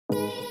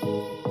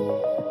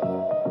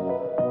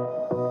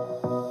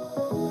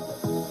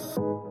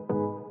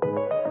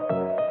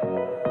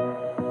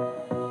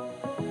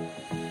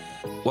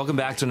Welcome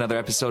back to another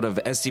episode of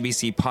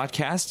SDBC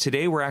Podcast.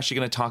 Today, we're actually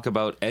going to talk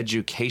about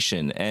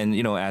education. And,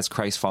 you know, as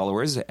Christ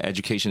followers,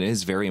 education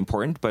is very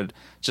important, but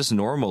just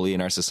normally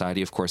in our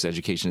society, of course,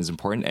 education is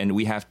important. And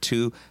we have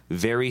two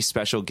very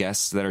special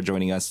guests that are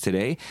joining us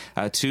today.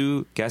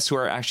 Two guests who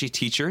are actually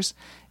teachers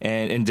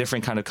and in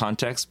different kind of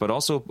contexts, but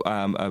also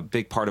a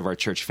big part of our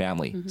church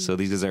family. Mm-hmm. So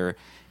these are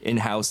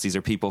in-house. These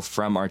are people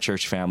from our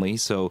church family.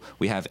 So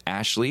we have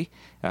Ashley,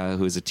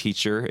 who is a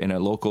teacher in a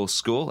local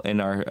school in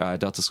our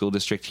Delta School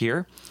District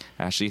here.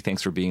 Ashley,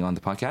 thanks for being on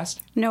the podcast.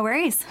 No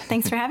worries.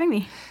 Thanks for having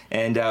me.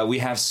 And we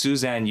have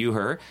Suzanne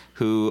Uher,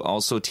 who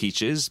also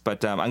teaches,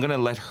 but I'm going to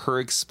let her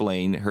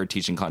explain her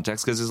teaching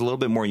context because it's a little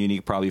bit more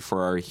unique probably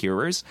for our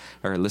hearers,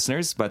 our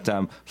listeners. But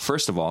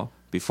first of all,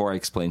 before I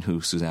explain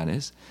who Suzanne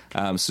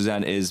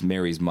is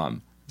Mary's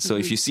mom. So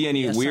if you see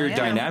any weird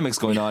dynamics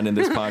going on in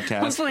this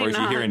podcast, or if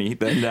you hear any,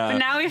 then... But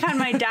now we've had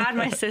my dad,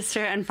 my sister,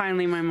 and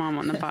finally my mom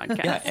on the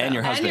podcast. Yeah, and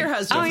your husband. And your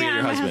husband. Oh, yeah,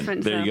 your my husband.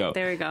 husband. There you so go.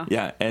 There we go.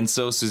 Yeah, and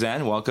so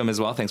Suzanne, welcome as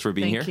well. Thanks for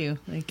being here.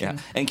 Thank you. Yeah.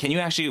 And can you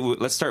actually,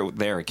 let's start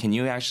there. Can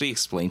you actually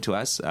explain to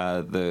us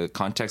the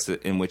context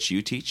in which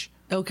you teach?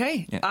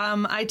 Okay. Yeah.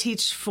 I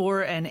teach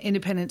for an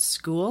independent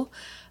school.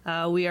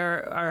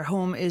 Our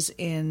home is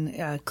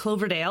in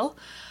Cloverdale.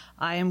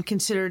 I am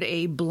considered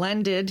a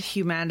blended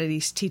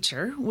humanities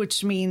teacher,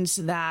 which means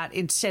that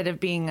instead of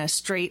being a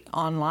straight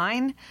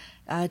online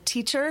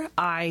teacher,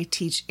 I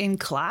teach in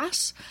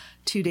class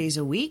 2 days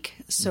a week.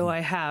 So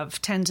I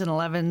have 10s and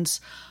 11s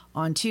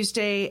on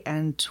Tuesday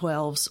and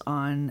 12s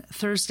on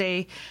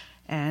Thursday.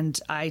 And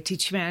I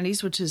teach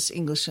humanities, which is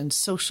English and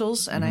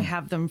socials, and I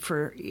have them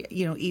for,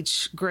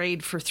 each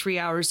grade for 3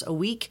 hours a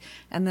week.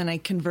 And then I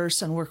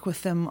converse and work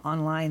with them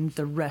online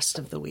the rest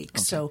of the week. Okay.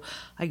 So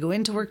I go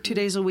into work 2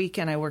 days a week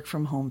and I work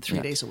from home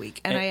 3 days a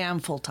week. And I am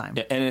full-time.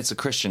 And it's a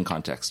Christian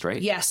context,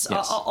 right? Yes.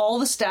 All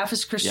the staff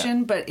is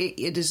Christian, but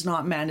it is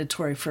not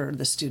mandatory for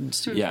the students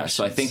to be Christians.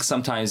 So I think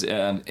sometimes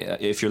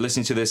if you're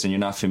listening to this and you're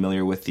not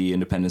familiar with the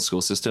independent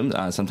school system,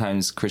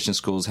 sometimes Christian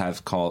schools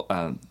they've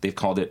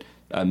called it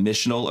a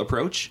missional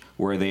approach,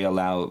 where they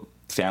allow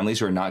families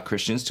who are not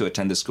Christians to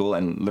attend the school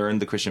and learn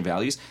the Christian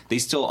values. They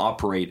still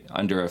operate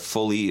under a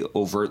fully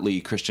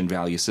overtly Christian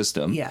value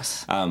system.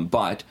 Yes.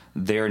 But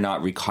they're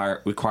not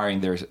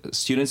requiring their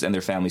students and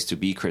their families to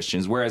be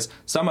Christians. Whereas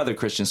some other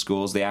Christian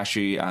schools, they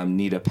actually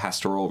need a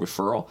pastoral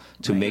referral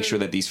to make sure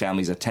that these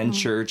families attend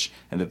church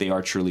and that they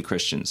are truly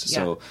Christians.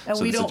 Yeah.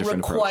 And we don't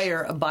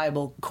require a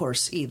Bible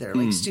course either.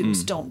 Like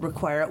students don't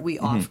require it. We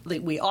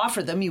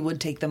offer them. You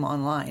would take them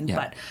online,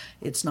 but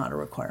it's not a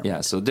requirement.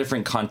 Yeah, so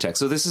different context.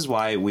 So this is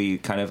why we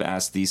kind of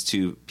asked these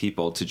two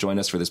people to join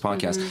us for this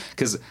podcast,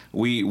 because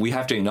we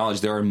have to acknowledge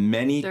there are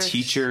many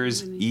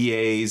teachers,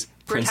 EAs,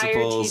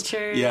 principals,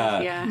 teachers,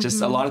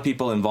 just a lot of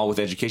people involved with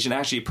education.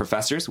 Actually,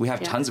 professors. We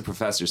have tons of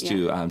professors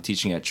too,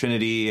 teaching at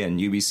Trinity and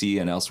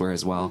UBC and elsewhere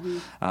as well,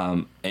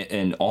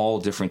 in all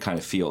different kind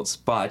of fields.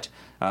 But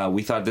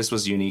we thought this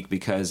was unique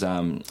because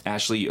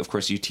Ashley, of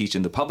course, you teach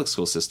in the public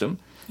school system,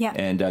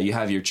 and you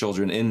have your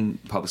children in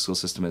public school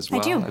system as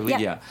well. I do.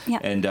 Yeah.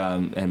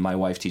 And my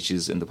wife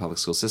teaches in the public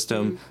school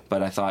system.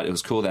 But I thought it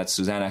was cool that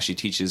Suzanne actually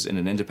teaches in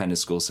an independent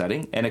school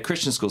setting and a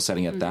Christian school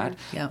setting at that.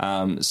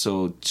 Yeah.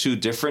 So two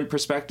different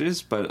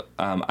perspectives, but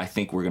I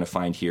think we're going to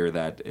find here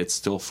that it's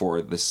still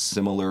for the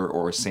similar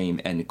or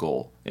same end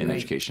goal in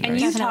education.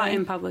 And you taught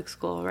in public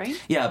school, right?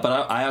 Yeah,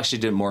 but I actually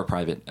did more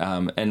private.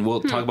 And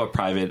we'll talk about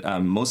private.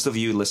 Most of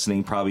you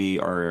listening probably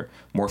are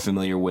more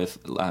familiar with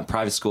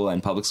private school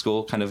and public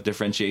school kind of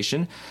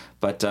differentiation.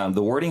 But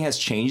the wording has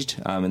changed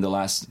in the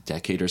last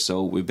decade or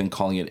so. We've been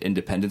calling it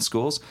independent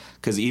schools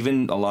because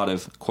even a lot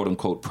of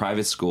quote-unquote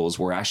private schools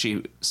were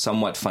actually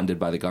somewhat funded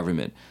by the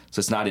government. So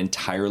it's not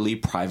entirely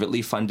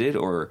privately funded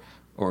or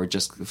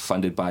just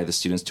funded by the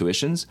students'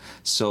 tuitions.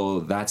 So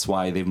that's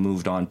why they've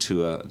moved on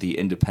to the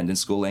independent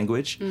school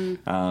language.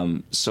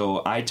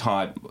 So I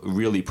taught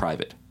really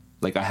private.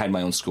 Like I had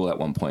my own school at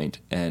one point,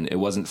 and it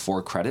wasn't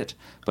for credit,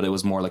 but it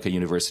was more like a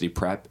university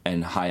prep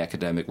and high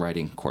academic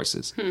writing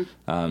courses.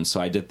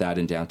 So I did that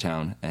in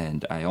downtown,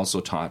 and I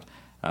also taught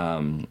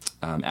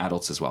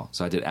adults as well.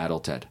 So I did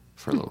adult ed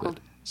for a little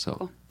bit.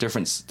 So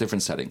different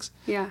settings.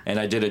 Yeah. And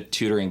I did a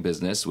tutoring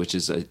business, which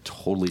is a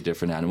totally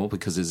different animal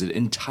because it's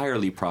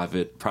entirely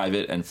private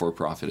and for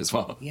profit as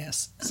well.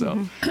 Yes.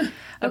 So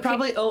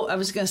I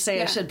was going to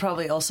say I should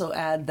probably also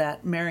add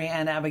that Mary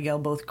and Abigail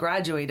both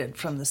graduated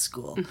from the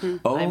school. It's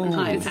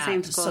the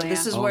same school. So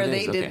this is where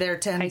they did their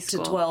 10 to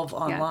 12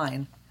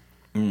 online.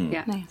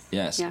 Yeah. Nice.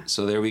 Yes. Yeah.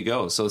 So there we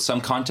go. So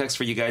some context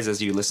for you guys as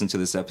you listen to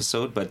this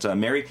episode. But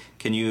Mary,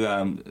 can you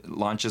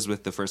launch us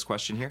with the first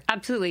question here?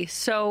 Absolutely.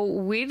 So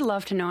we'd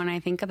love to know, and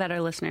I think that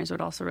our listeners would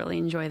also really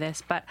enjoy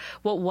this, but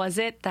what was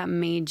it that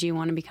made you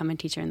want to become a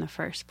teacher in the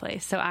first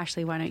place? So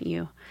Ashley, why don't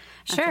you?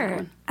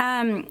 Sure.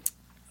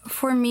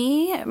 For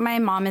me, my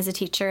mom is a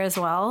teacher as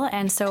well.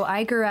 And so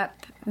I grew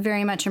up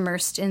very much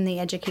immersed in the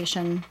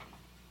education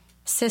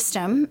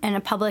system and a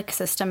public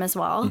system as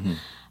well.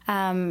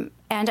 And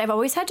I've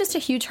always had just a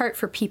huge heart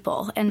for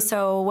people. And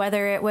so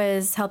whether it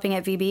was helping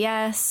at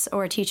VBS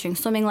or teaching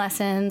swimming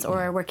lessons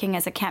or working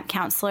as a camp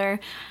counselor,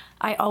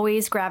 I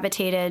always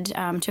gravitated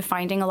to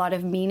finding a lot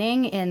of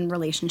meaning in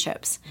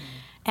relationships.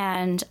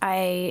 And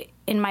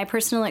in my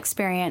personal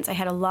experience, I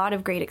had a lot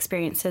of great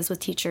experiences with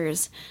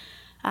teachers,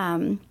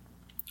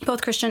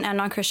 both Christian and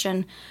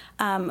non-Christian,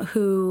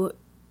 who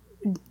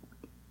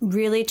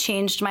really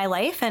changed my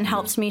life and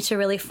helped me to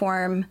really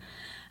form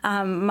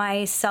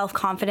my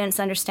self-confidence,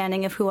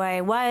 understanding of who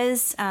I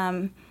was,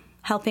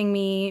 helping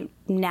me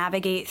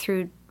navigate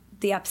through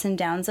the ups and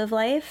downs of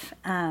life.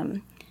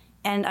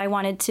 And I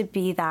wanted to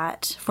be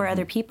that for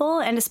other people.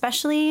 And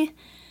especially,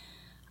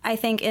 I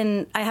think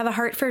I have a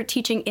heart for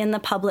teaching in the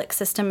public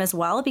system as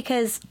well,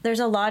 because there's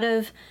a lot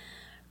of,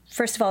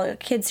 first of all,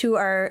 kids who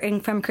are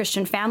from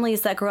Christian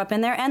families that grew up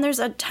in there. And there's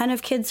a ton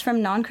of kids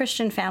from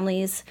non-Christian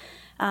families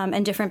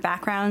and different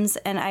backgrounds.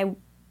 And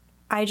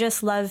I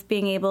just love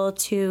being able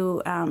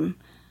to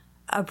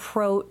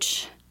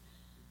approach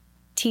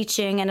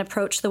teaching and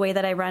approach the way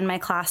that I run my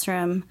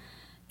classroom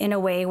in a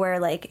way where,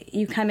 like,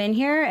 you come in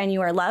here and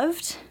you are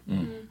loved.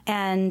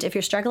 And if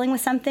you're struggling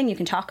with something, you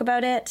can talk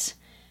about it.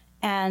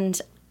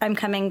 And I'm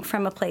coming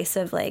from a place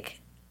of, like,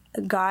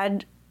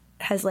 God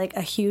has, like,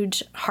 a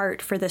huge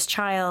heart for this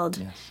child.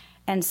 Yes.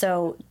 And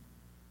so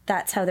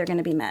that's how they're going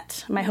to be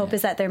met. My hope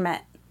is that they're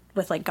met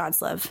with, like,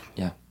 God's love.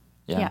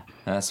 Yeah.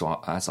 That's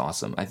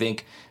awesome.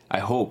 I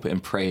hope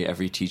and pray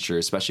every teacher,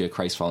 especially a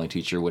Christ-following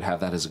teacher, would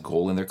have that as a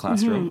goal in their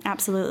classroom.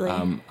 Absolutely.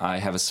 I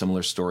have a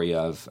similar story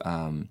of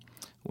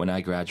when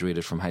I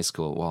graduated from high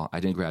school. Well, I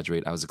didn't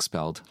graduate. I was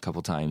expelled a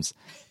couple times.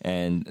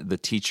 And the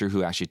teacher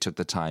who actually took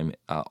the time,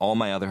 all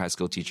my other high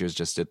school teachers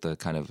just did the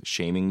kind of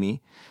shaming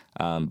me.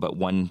 But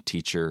one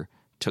teacher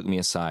took me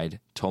aside,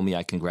 told me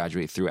I can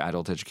graduate through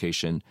adult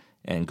education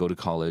and go to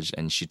college.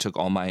 And she took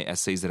all my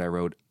essays that I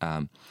wrote,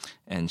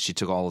 and she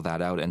took all of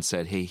that out and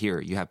said, hey,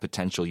 here, you have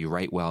potential. You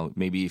write well.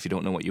 Maybe if you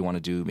don't know what you want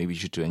to do, maybe you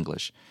should do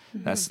English.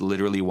 That's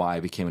literally why I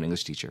became an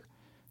English techer,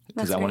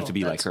 because I wanted to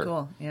be like her.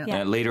 Cool. Yeah.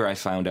 And later I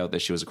found out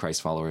that she was a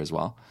Christ follower as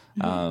well.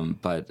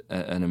 But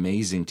an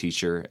amazing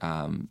teacher.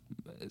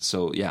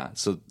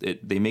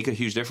 They make a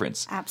huge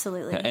difference.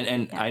 Absolutely.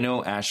 And I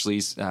know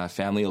Ashley's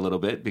family a little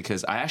bit,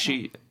 because I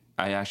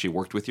actually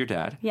worked with your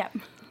dad. Yep.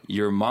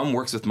 Your mom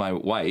works with my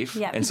wife,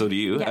 and so do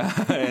you.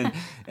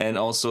 And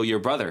also your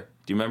brother.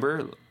 Do you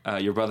remember?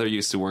 Your brother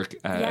used to work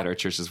at our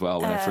church as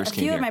well when I first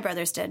came here. A few of my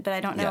brothers did, but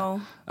I don't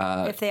know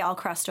if they all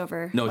crossed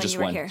over. No, when just you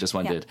were one. Here. Just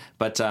one did.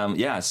 But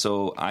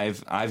so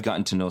I've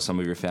gotten to know some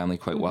of your family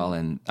quite well,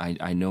 and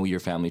I know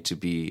your family to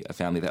be a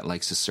family that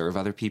likes to serve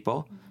other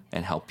people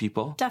and help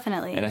people.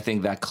 Definitely. And I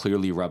think that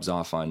clearly rubs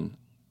off on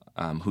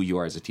who you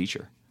are as a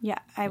teacher. Yeah,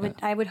 I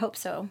would hope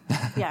so.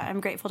 Yeah,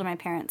 I'm grateful to my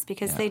parents,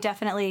 because they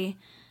definitely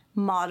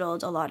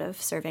modeled a lot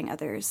of serving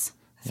others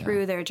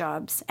through their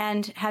jobs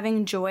and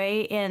having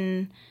joy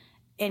in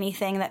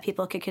anything that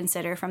people could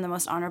consider, from the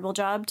most honorable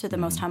job to the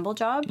most humble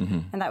job.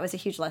 And that was a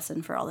huge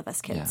lesson for all of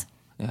us kids.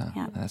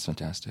 Yeah. That's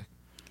fantastic.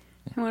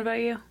 And what about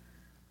you?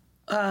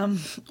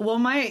 Well,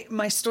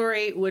 my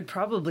story would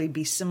probably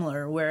be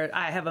similar, where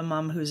I have a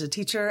mom who's a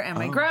teacher and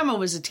my grandma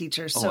was a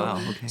teacher. So,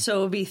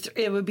 so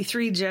it would be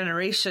 3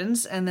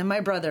 generations. And then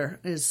my brother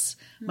is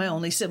my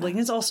only sibling,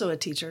 is also a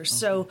teacher.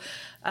 So,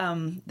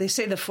 they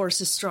say the force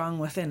is strong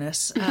within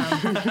us.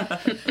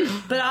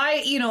 But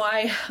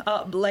I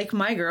like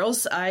my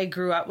girls, I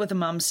grew up with a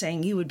mom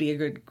saying, you would be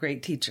a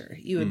great teacher.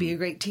 You would be a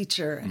great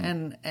teacher.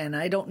 And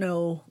I don't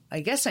know,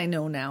 I guess I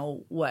know now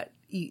what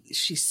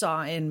she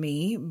saw in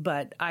me,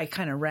 but I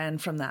kind of ran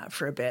from that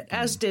for a bit,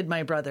 as did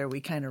my brother. We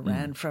kind of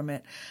ran from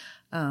it.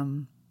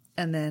 And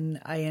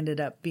then I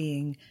ended up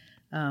being,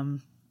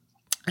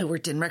 I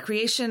worked in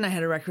recreation. I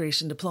had a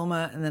recreation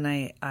diploma, and then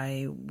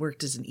I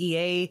worked as an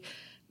EA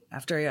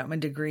after I got my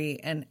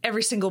degree. And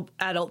every single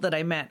adult that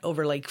I met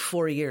over like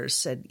 4 years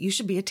said, you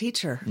should be a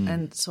teacher.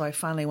 And so I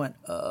finally went,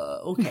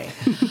 okay,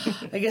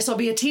 I guess I'll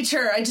be a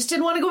teacher. I just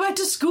didn't want to go back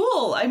to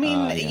school. I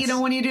mean,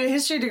 when you do a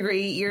history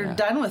degree, you're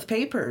done with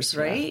papers,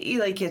 right?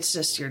 Like, it's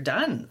just, you're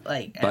done.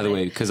 Like, by the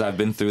way, because I've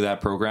been through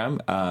that program,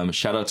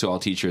 shout out to all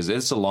teachers.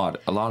 It's a lot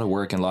of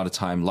work and a lot of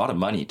time, a lot of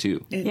money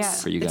too,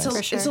 for you guys.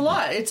 It's a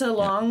lot. It's a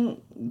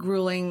long,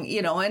 grueling,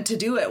 and to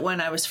do it when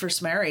I was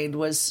first married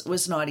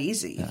was not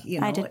easy.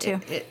 I did too.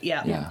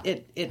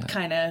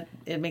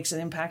 It makes an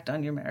impact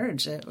on your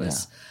marriage. It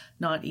was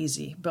not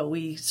easy, but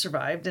we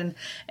survived. And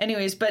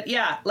anyways, but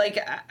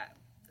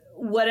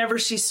whatever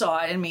she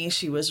saw in me,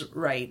 she was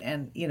right.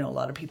 And, a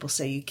lot of people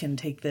say you can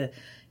take the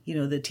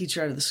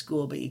teacher out of the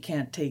school, but you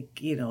can't take,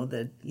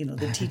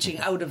 the teaching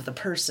out of the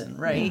person.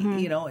 Right.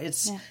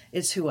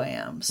 It's who I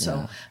am.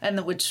 So, and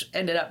which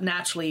ended up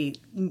naturally,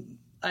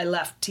 I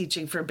left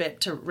teaching for a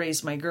bit to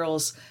raise my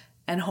girls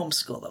and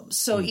homeschool them.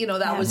 So,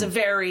 that was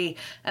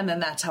and then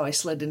that's how I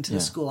slid into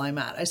the school I'm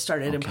at. I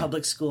started in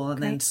public school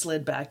and then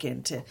slid back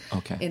into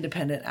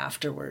independent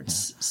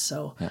afterwards.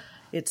 So,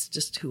 it's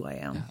just who I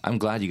am. I'm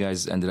glad you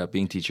guys ended up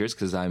being teachers,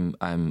 because I'm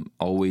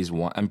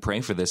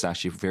praying for this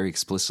actually very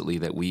explicitly,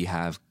 that we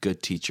have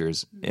good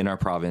teachers in our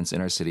province,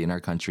 in our city, in our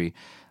country.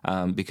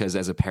 Because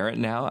as a parent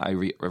now,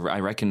 I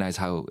recognize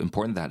how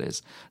important that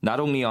is. Not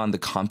only on the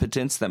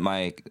competence that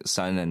my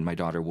son and my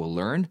daughter will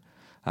learn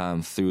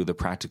through the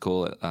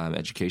practical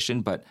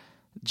education, but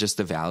just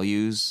the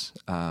values,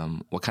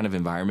 what kind of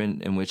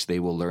environment in which they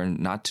will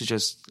learn not to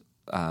just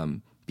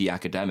be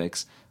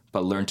academics,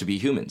 but learn to be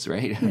humans,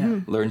 right? Yeah.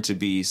 Learn to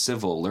be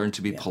civil, learn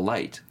to be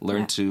polite,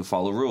 learn to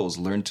follow rules,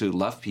 learn to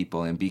love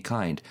people and be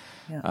kind.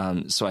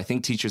 Yeah. So I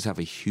think teachers have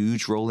a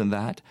huge role in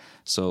that.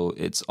 So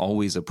it's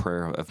always a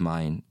prayer of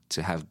mine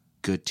to have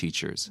good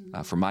teachers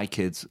for my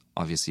kids,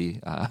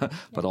 obviously,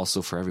 but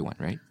also for everyone,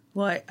 right?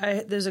 Well,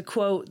 there's a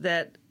quote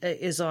that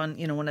is on,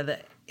 one of the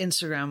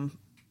Instagram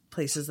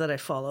places that I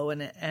follow,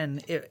 and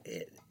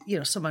it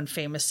someone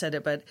famous said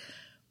it, but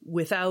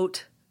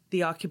without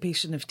the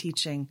occupation of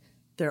teaching,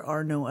 there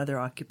are no other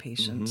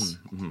occupations.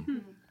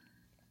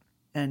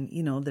 And,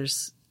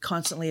 there's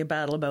constantly a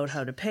battle about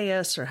how to pay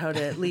us or how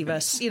to leave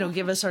us,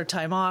 give us our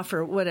time off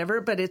or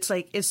whatever. But it's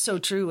so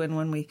true. And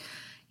when we,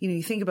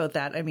 you think about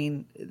that, I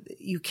mean,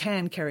 you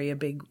can carry a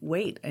big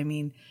weight. I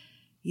mean,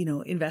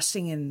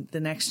 investing in the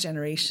next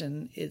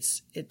generation,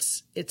 it's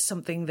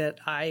something that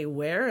I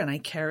wear and I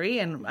carry.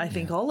 And I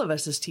think all of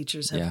us as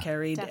teachers have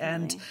carried. Definitely.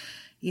 And,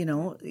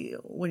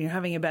 when you're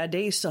having a bad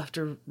day, you still have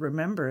to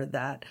remember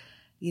that,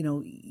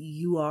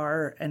 you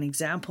are an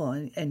example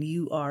and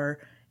you are,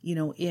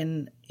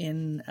 in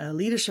a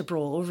leadership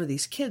role over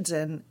these kids.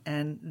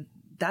 And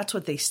that's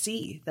what they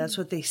see. That's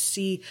what they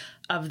see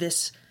of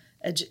this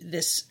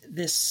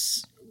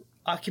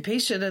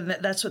occupation. And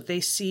that's what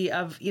they see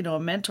of, a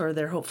mentor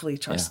they're hopefully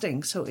trusting.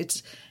 Yeah. So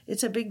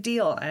it's a big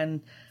deal.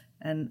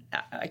 And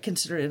I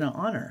consider it an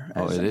honor.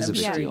 It is a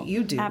big deal.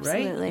 You do,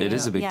 Absolutely. right? It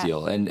is a big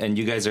deal. And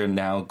you guys are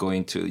now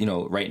going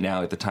to, right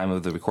now at the time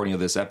of the recording of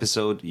this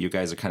episode, you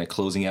guys are kind of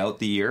closing out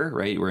the year,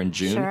 right? We're in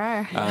June.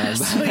 Sure.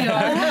 Yes, we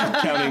are.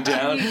 Counting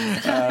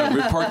down.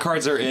 Report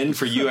cards are in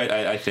for you,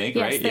 I think,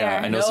 yes, right? They are.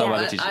 I know some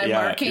other teachers. I'm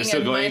marking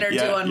and mine are due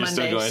on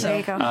Monday. So. There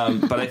you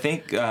go. But I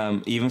think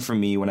even for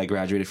me, when I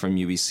graduated from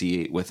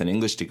UBC with an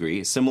English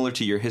degree, similar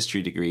to your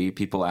history degree,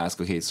 people ask,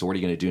 okay, so what are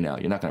you going to do now?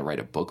 You're not going to write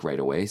a book right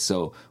away.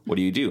 So what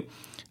do you do?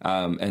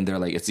 And they're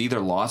like, it's either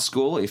law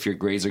school if your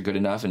grades are good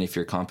enough and if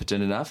you're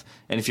competent enough.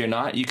 And if you're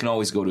not, you can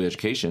always go to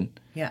education.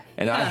 Yeah.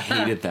 And I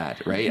hated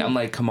that, right? I'm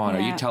like, come on,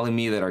 are you telling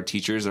me that our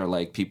teachers are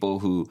like people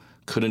who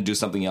couldn't do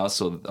something else?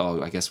 So,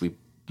 I guess we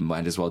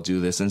might as well do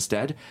this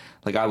instead.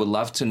 Like, I would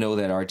love to know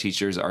that our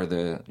teachers are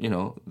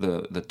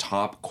the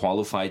top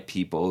qualified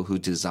people who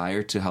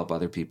desire to help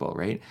other people,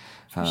 right?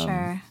 For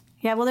sure.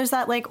 Yeah, well, there's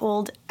that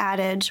old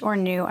adage, or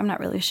new, I'm not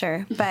really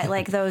sure,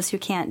 but those who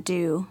can't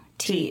do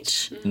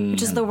teach,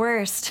 which is the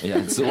worst. Yeah,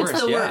 it's the worst.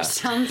 It's the worst.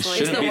 Sounds like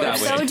Shouldn't be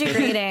that way. So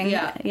degrading.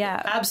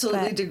 Yeah,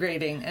 absolutely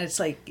degrading. And it's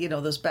like,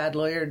 those bad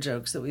lawyer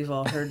jokes that we've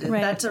all heard.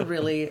 Right. That's a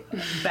really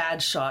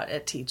bad shot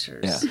at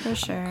teachers. Yeah. For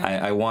sure.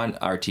 I want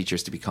our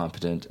teachers to be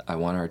competent. I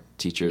want our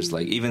teachers,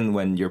 even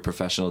when your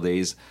professional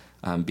days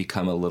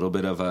become a little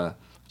bit of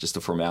just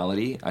a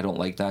formality, I don't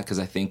like that, because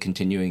I think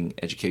continuing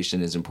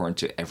education is important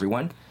to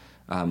everyone.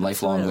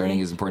 Lifelong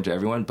learning is important to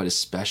everyone, but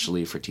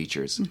especially for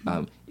teachers.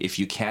 If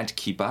you can't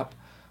keep up,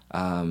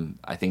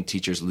 I think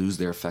teachers lose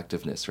their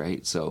effectiveness,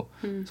 right? So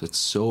it's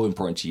so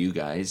important to you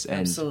guys.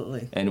 And,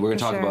 absolutely. And we're going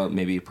to talk about,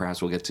 maybe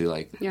perhaps we'll get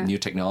to new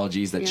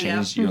technologies that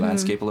change your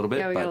landscape a little bit.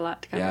 Yeah, we got a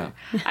lot to cover.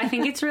 Yeah. I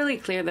think it's really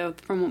clear, though,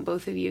 from what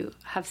both of you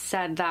have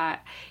said,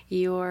 that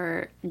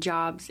your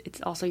jobs,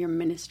 it's also your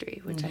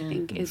ministry, which I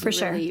think is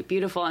really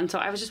beautiful. And so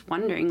I was just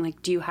wondering,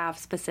 do you have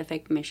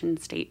specific mission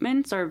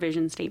statements or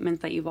vision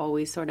statements that you've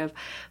always sort of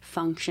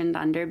functioned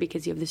under,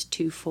 because you have this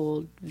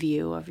twofold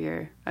view of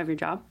your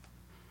job?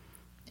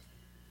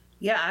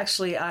 Yeah,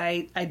 actually,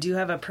 I do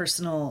have a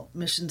personal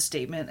mission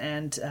statement,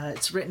 and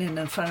it's written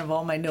in front of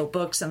all my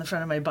notebooks and the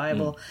front of my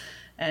Bible,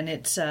 and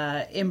it's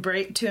to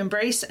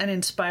embrace and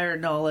inspire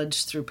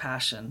knowledge through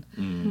passion.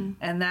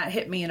 And that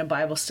hit me in a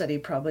Bible study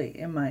probably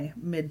in my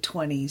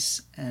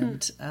mid-20s,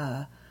 and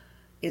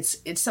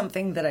it's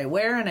something that I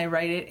wear, and I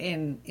write it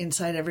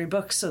inside every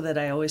book so that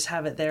I always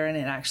have it there, and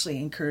it actually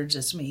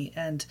encourages me.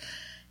 And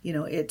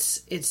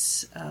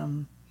it's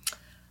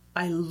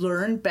I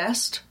learn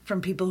best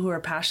from people who are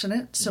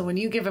passionate. So when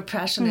you give a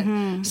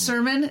passionate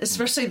sermon,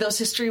 especially those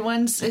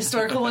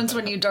historical ones,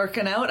 when you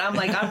darken out, I'm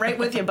like, I'm right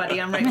with you,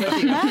 buddy. I'm right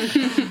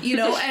with you.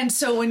 And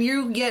so when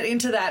you get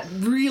into that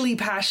really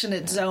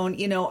passionate zone,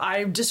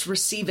 I just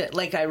receive it.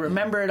 I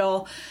remember it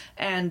all.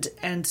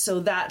 And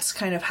so that's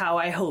kind of how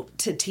I hope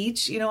to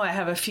teach. I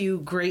have a few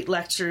great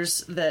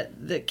lectures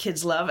that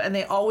kids love, and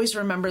they always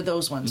remember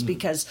those ones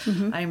because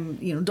I'm,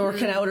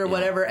 dorking out or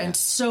whatever, and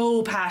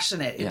so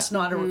passionate. It's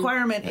not a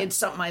requirement. It's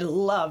something I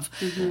love.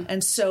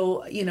 And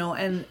so,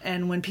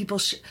 and when people,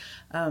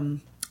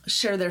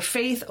 share their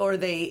faith, or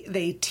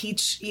they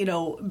teach,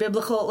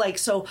 biblical, like,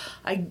 so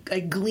I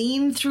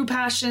glean through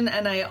passion,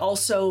 and I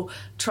also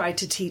try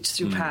to teach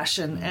through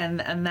passion,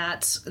 and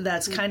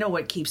that's kind of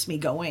what keeps me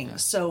going.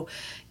 So,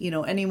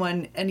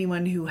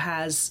 anyone who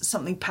has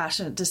something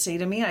passionate to say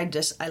to me,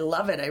 I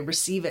love it. I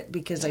receive it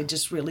because I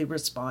just really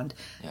respond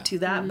to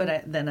that.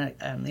 But then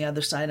on the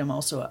other side, I'm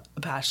also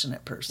a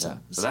passionate person.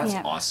 So that's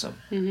awesome.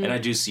 And I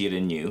do see it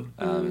in you.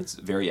 It's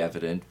very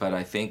evident, but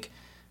I think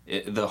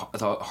the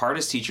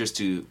hardest teachers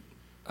to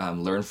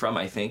learn from,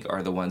 I think,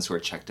 are the ones who are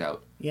checked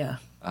out. Yeah,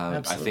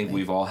 I think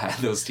we've all had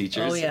those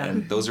teachers,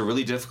 and those are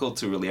really difficult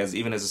to really,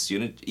 even as a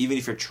student, even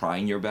if you're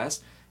trying your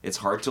best, it's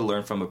hard to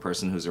learn from a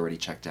person who's already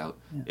checked out.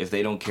 Yeah. If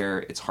they don't care,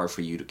 it's hard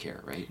for you to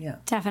care, right? Yeah,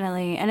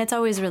 definitely, and it's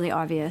always really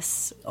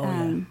obvious.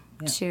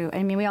 Too.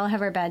 I mean, we all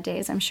have our bad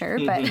days, I'm sure,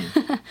 but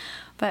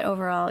but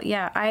overall,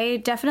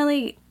 I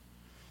definitely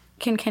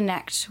can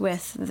connect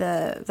with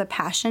the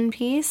passion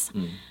piece.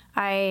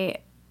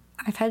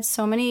 I've had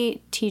so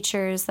many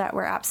teachers that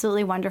were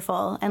absolutely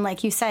wonderful. And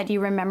like you said, you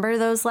remember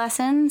those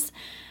lessons.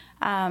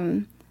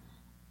 And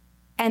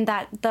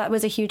that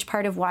was a huge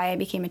part of why I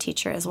became a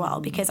teacher as well,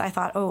 because I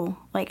thought,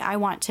 I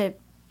want to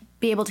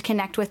be able to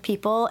connect with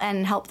people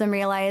and help them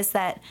realize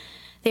that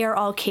they are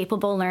all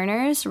capable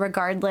learners,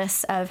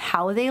 regardless of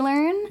how they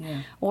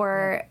learn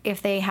or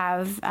if they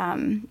have,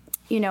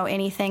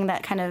 anything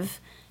that kind of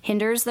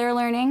hinders their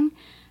learning.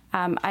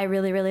 I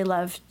really, really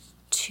love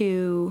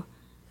to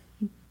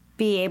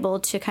be able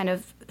to kind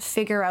of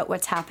figure out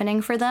what's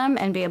happening for them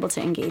and be able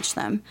to engage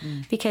them.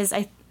 Because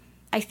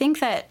I think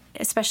that,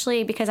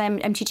 especially because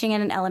I'm teaching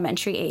at an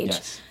elementary age,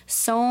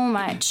 so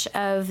much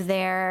of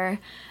their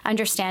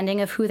understanding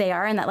of who they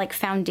are and that like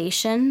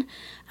foundation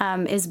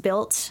is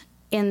built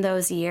in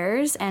those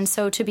years. And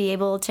so to be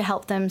able to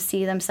help them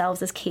see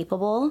themselves as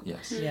capable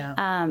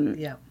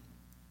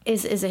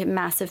is a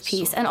massive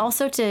piece. And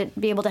also to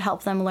be able to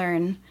help them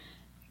learn,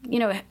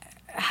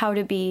 how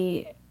to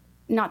be,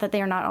 not that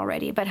they are not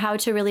already, but how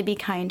to really be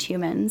kind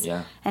humans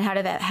and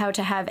how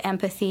to have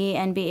empathy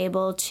and be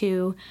able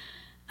to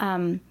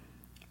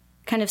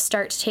kind of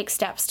start to take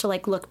steps to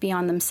like look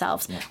beyond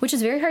themselves, which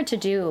is very hard to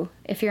do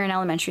if you're in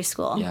elementary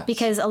school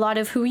because a lot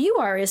of who you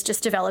are is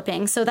just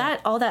developing. So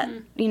that all that,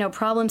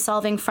 problem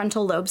solving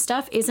frontal lobe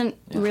stuff isn't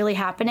really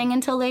happening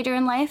until later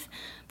in life,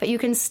 but you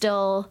can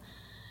still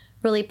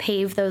really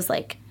pave those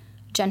like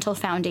gentle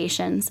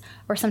foundations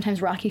or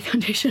sometimes rocky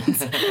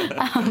foundations.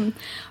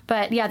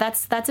 But yeah,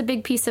 that's a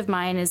big piece of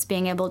mine, is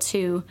being able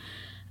to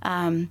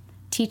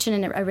teach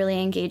in a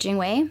really engaging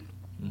way.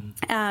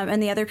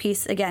 And the other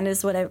piece, again,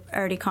 is what I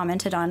already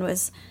commented on,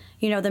 was,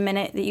 the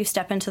minute that you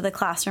step into the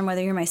classroom,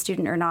 whether you're my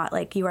student or not,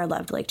 like you are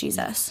loved like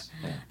Jesus.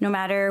 No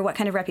matter what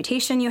kind of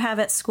reputation you have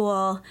at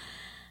school,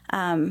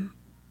 the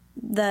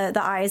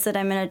eyes that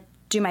I'm going to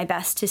do my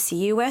best to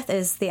see you with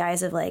is the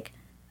eyes of like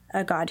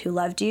a God who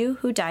loved you,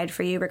 who died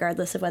for you,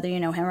 regardless of whether you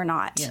know him or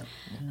not.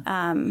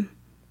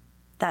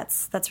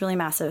 That's really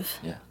massive.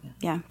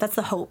 That's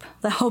the hope.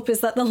 The hope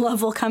is that the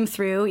love will come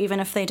through, even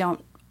if they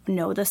don't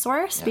know the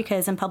source,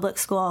 because in public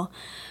school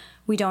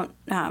we don't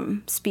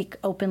speak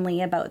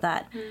openly about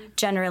that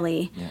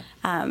generally.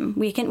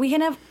 We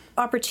can have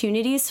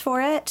opportunities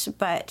for it,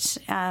 but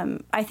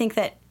I think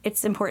that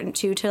it's important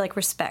too to like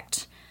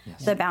respect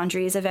the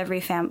boundaries of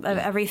every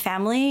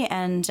family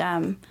and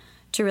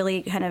to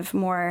really kind of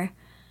more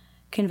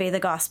convey the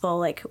gospel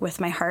like with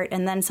my heart.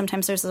 And then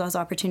sometimes there's those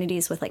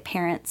opportunities with like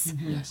parents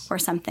or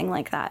something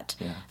like that.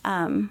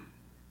 I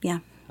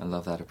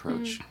love that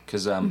approach,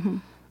 because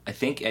I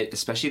think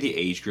especially the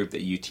age group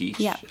that you teach,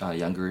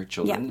 younger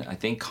children, I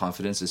think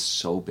confidence is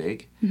so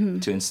big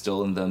to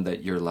instill in them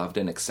that you're loved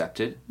and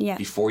accepted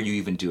before you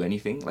even do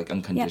anything, like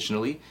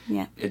unconditionally.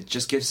 It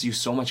just gives you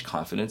so much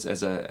confidence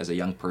as a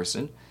young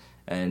person.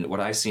 And what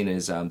I've seen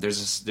is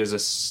there's a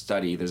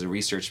study, there's a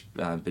research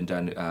been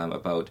done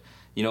about,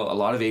 a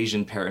lot of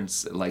Asian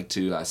parents like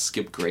to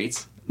skip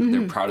grades.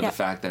 They're proud of the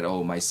fact that,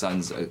 my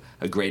son's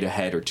a grade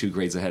ahead or 2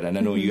 grades ahead. And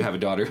I know you have a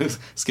daughter who's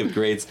skipped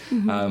grades.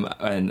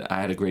 And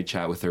I had a great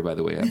chat with her, by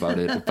the way, about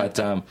it. But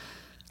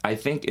I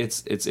think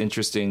it's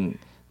interesting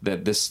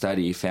that this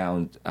study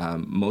found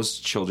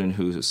most children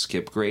who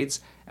skip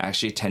grades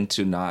actually tend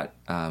to not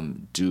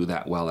do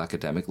that well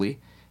academically.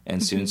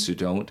 And students who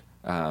don't,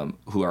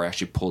 who are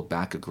actually pulled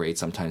back a grade,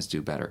 sometimes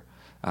do better.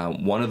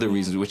 One of the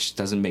reasons, which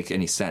doesn't make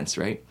any sense,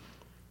 right?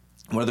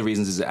 One of the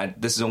reasons is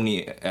that this is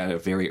only at a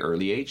very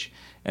early age,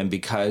 and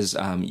because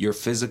your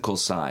physical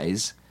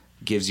size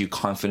gives you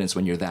confidence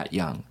when you're that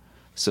young.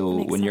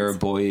 So when you're a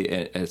boy,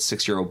 a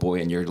 6-year-old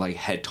boy, and you're like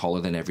head taller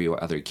than every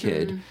other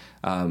kid,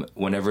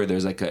 whenever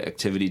there's like an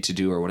activity to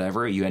do or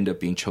whatever, you end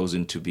up being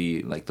chosen to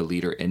be like the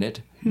leader in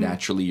it.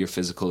 Naturally, your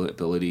physical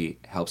ability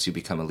helps you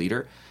become a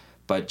leader,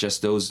 but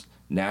just those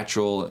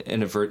natural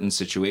inadvertent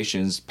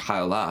situations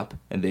pile up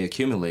and they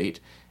accumulate,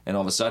 and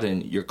all of a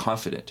sudden you're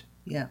confident.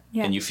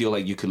 And you feel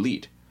like you could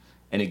lead.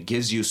 And it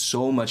gives you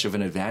so much of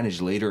an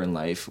advantage later in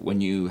life when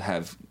you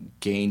have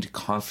gained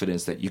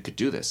confidence that you could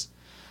do this.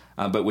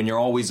 But when you're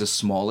always the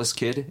smallest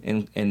kid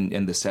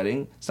in the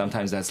setting,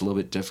 sometimes that's a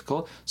little bit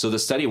difficult. So the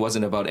study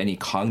wasn't about any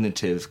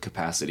cognitive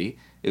capacity.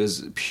 It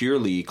was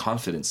purely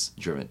confidence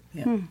driven.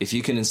 Yeah. If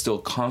you can instill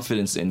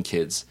confidence in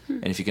kids,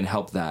 and if you can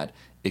help that,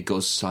 it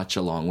goes such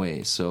a long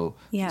way. So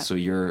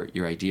your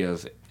idea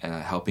of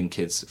helping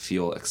kids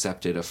feel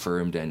accepted,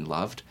 affirmed, and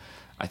loved,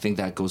 I think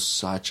that goes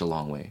such a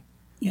long way.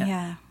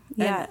 Yeah.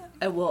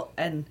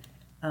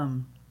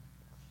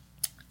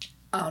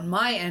 On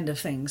my end of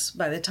things,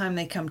 by the time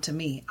they come to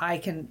me, I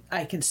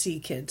can see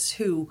kids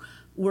who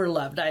were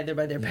loved either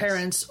by their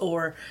parents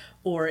or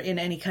in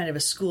any kind of a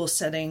school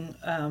setting.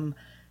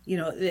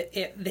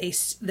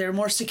 They're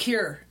more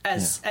secure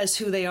as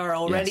who they are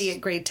already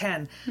at grade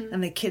 10.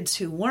 And the kids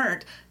who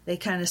weren't, they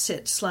kind of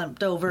sit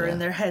slumped over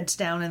and their heads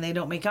down, and they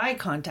don't make eye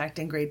contact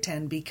in grade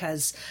 10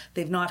 because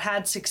they've not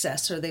had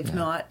success, or they've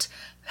not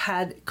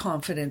had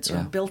confidence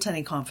or built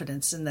any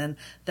confidence. And then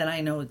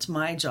I know it's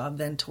my job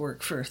then to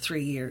work for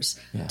 3 years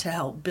to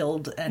help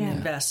build and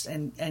invest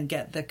and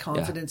get the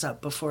confidence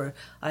up before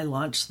I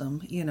launch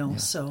them,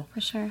 so.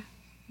 For sure.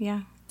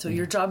 Yeah. So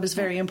your job is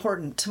very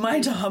important to my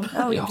job.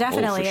 Oh,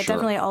 definitely. It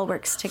definitely all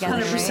works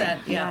together. 100%. Right?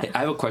 Yeah. I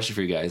have a question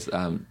for you guys.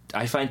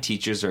 I find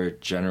teachers are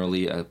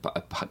generally a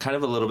kind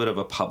of a little bit of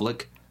a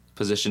public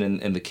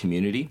position in the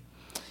community.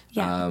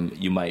 Yeah.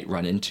 You might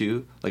run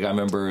into, like, I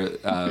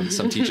remember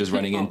some teachers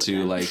running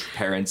into like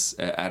parents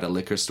at a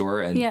liquor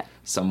store, and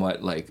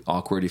somewhat like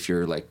awkward if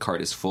your like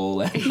cart is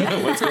full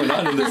and what's going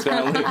on in this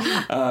family.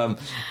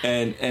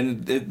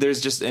 And there's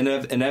just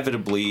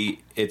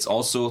inevitably, it's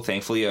also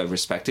thankfully a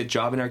respected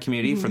job in our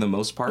community for the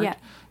most part. Yeah.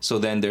 So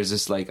then there's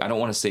this, like, I don't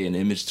want to say an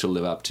image to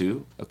live up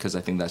to, because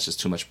I think that's just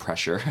too much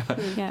pressure.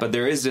 But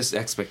there is this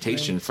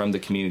expectation from the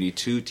community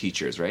to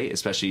teachers, right?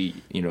 Especially,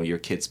 your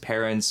kids'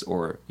 parents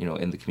or,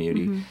 in the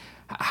community.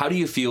 How do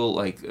you feel,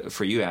 like,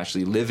 for you,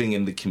 Ashley, living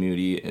in the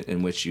community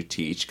in which you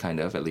teach, kind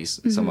of, at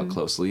least somewhat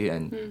closely,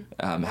 and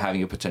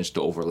having a potential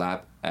to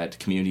overlap at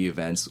community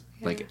events,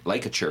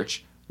 like a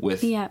church,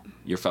 with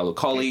your fellow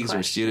colleagues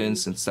or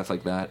students and stuff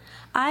like that?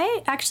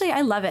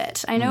 I love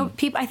it. I know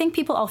I think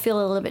people all feel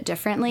a little bit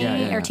differently,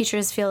 or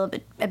teachers feel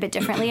a bit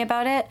differently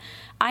about it.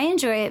 I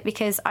enjoy it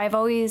because I've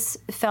always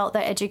felt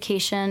that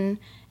education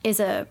is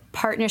a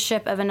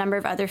partnership of a number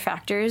of other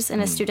factors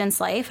in a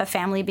student's life, a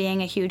family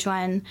being a huge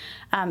one.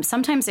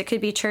 Sometimes it could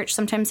be church,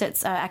 sometimes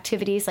it's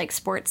activities like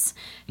sports,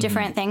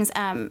 different things.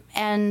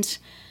 And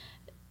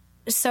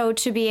so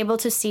to be able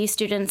to see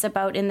students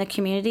about in the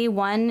community,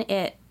 one,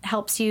 it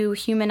helps you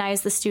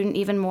humanize the student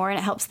even more, and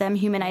it helps them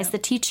humanize the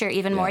teacher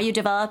even more. You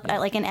develop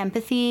like an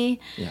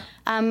empathy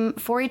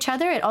for each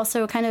other. It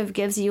also kind of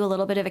gives you a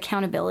little bit of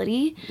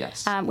accountability,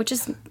 which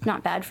is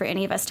not bad for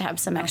any of us to have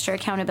some extra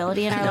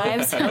accountability in our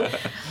lives.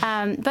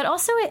 But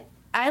also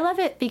I love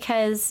it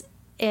because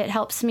it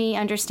helps me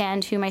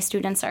understand who my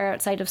students are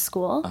outside of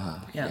school.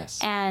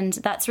 And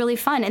that's really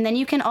fun. And then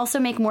you can also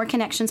make more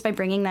connections by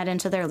bringing that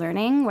into their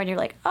learning, when you're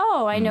like,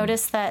 oh, I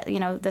noticed that,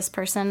 this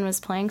person was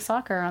playing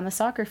soccer on the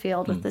soccer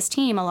field with this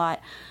team a lot.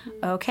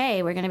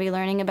 Okay, we're going to be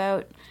learning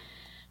about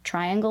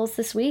triangles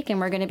this week, and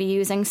we're going to be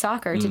using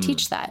soccer to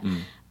teach that,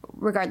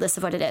 regardless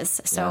of what it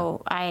is.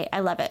 So I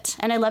love it.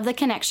 And I love the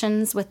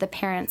connections with the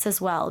parents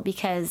as well,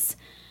 because,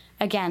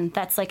 again,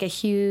 that's like a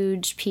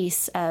huge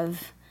piece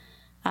of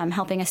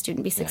helping a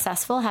student be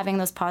successful. Having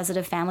those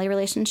positive family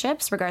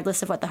relationships,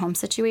 regardless of what the home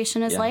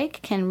situation is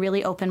like, can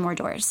really open more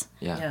doors.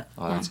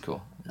 That's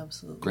cool.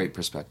 Absolutely. Great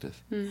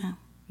perspective.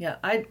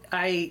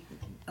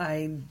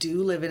 I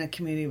do live in a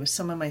community with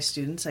some of my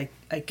students. I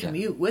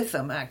commute with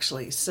them,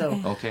 actually.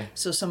 So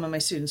so some of my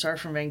students are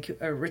from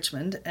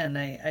Richmond, and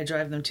I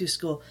drive them to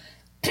school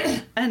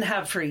and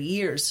have for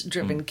years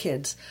driven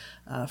kids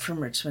from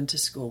Richmond to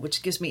school,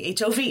 which gives me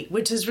HOV,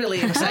 which is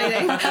really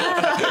exciting.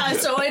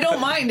 So I don't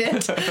mind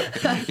it.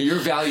 You're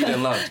valued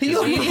and loved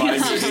because you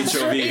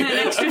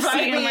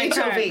provide me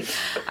HOV.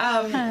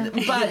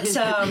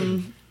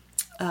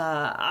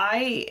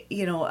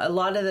 A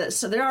lot of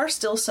so there are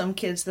still some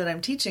kids that I'm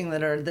teaching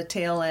that are the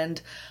tail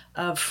end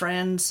of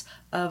friends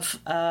of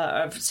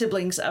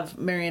siblings of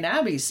Mary and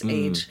Abby's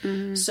age.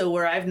 So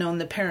where I've known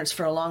the parents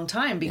for a long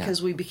time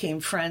because we became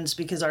friends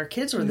because our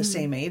kids were the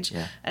same age.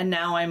 And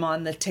now I'm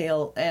on the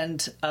tail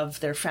end of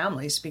their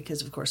families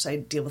because, of course, I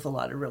deal with a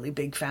lot of really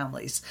big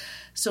families.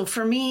 So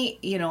for me,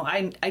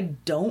 I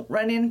don't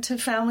run into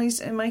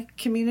families in my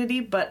community,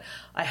 but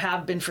I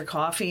have been for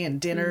coffee and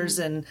dinners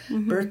and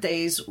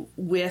birthdays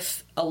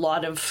with a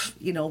lot of,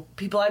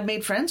 people I've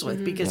made friends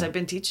with because I've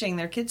been teaching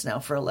their kids now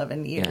for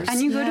 11 years.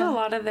 And you go to a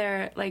lot of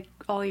their, like,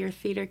 all your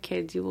theater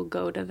kids, you will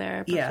go to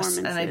their performances.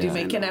 Yes, and I do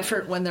make an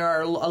effort when there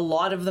are a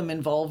lot of them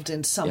involved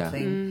in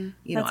something.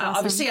 Awesome.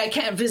 Obviously I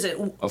can't visit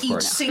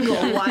each single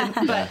one,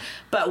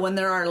 but when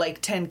there are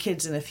like 10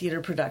 kids in a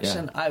theater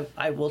production,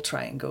 I will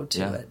try and go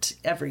to it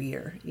every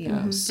year.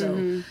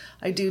 So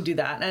I do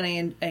that,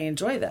 and I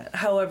enjoy that.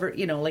 However,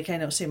 like I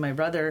know, say my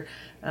brother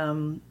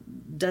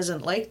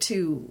doesn't like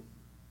to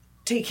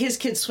take his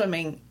kids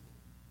swimming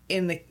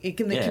in the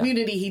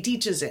community he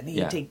teaches in.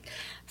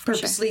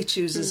 purposely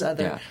chooses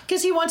other,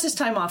 because he wants his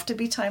time off to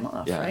be time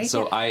off, right?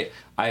 So I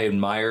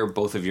admire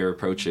both of your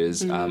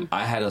approaches.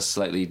 I had a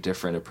slightly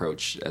different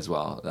approach as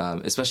well,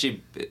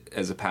 especially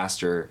as a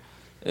pastor.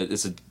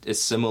 It's a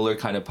similar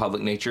kind of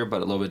public nature,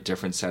 but a little bit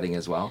different setting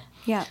as well.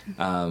 Yeah.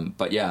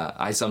 But yeah,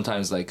 I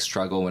sometimes like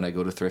struggle when I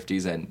go to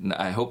Thrifties, and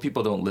I hope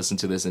people don't listen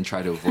to this and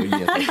try to avoid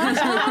me at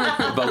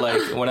Thrifties. But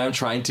like when I'm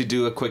trying to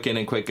do a quick in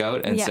and quick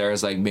out, and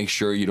Sarah's like, make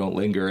sure you don't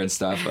linger and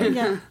stuff.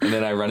 And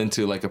then I run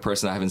into like a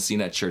person I haven't seen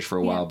at church for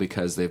a while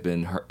because they've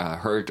been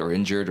hurt or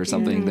injured or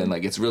something. Then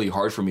like it's really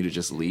hard for me to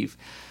just leave.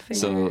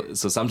 So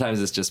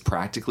sometimes it's just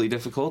practically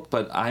difficult.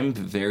 But I'm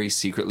very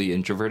secretly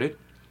introverted.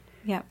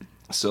 Yeah.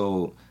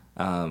 So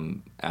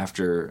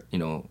after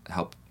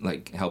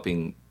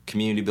helping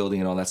community building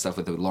and all that stuff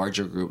with a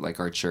larger group like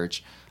our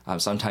church,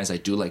 sometimes I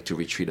do like to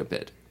retreat a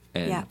bit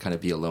and kind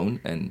of be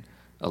alone, and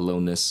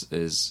aloneness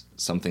is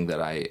something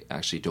that I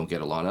actually don't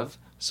get a lot of.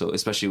 So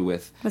especially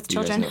with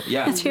children,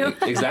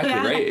 exactly,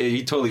 right?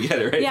 You totally get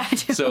it, right? Yeah, I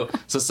do. So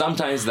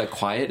sometimes the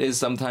quiet is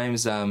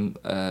sometimes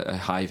a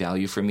high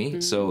value for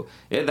me. So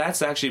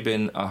that's actually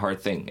been a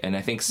hard thing, and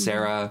I think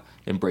Sarah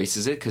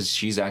embraces it because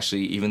she's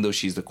actually, even though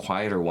she's the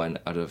quieter one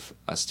out of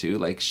us two,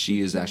 like she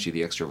is actually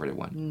the extroverted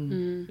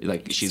one.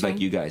 Like she's like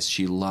you guys.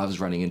 She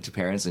loves running into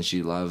parents, and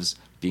she loves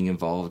being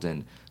involved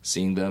and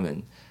seeing them,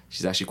 and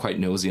she's actually quite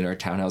nosy in our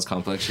townhouse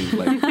complex. She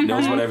like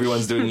knows what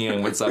everyone's doing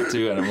and what's up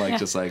to, and I'm like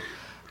just like,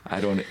 I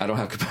don't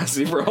have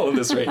capacity for all of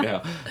this right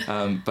now.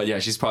 But yeah,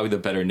 she's probably the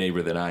better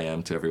neighbor than I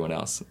am to everyone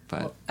else.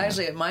 But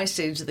actually, at my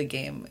stage of the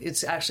game,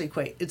 it's actually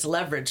it's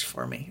leverage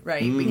for me,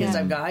 right? Because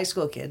I've got high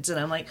school kids, and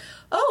I'm like,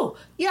 oh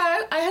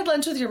yeah, I had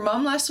lunch with your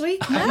mom last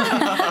week. I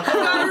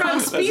got her on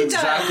speed That's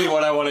exactly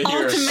what I want to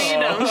hear.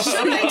 Ultimatum.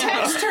 Should I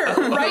text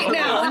her right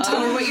now and tell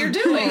her what you're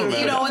doing? And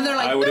they're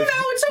like, no,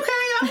 it's okay.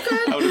 I'm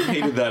good. I would have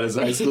hated that as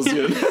a high school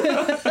student.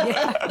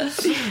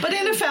 But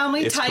in a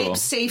family type, cool.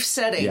 safe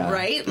setting,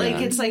 right?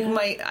 Like it's like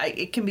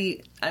it can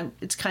be.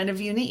 It's kind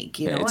of unique,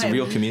 you know. It's a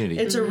real community.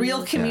 It's a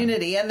real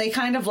community, and they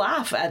kind of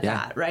laugh at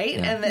that, right?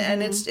 Yeah.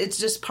 And it's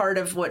just part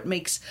of what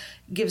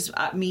gives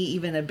me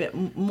even a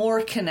bit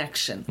more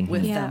connection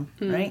with them,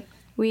 right?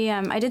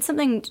 I did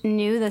something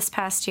new this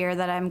past year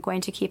that I'm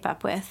going to keep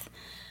up with,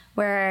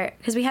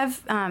 because we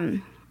have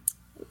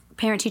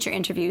parent-teacher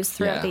interviews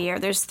throughout the year.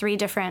 There's 3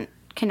 different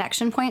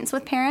connection points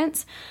with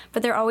parents,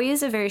 but they're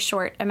always a very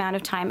short amount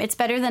of time. It's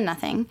better than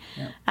nothing.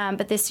 Yeah.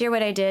 But this year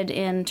what I did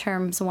in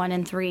terms 1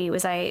 and 3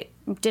 was I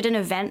did an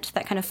event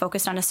that kind of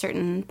focused on a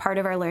certain part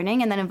of our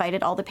learning and then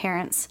invited all the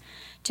parents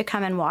to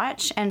come and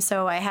watch. And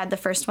so I had the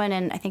first one,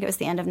 and I think it was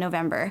the end of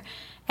November,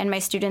 and my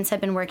students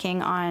had been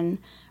working on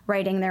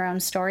writing their own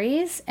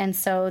stories. And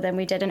so then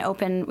we did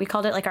we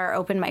called it like our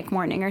open mic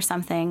morning or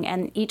something,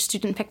 and each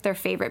student picked their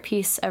favorite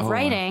piece of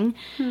writing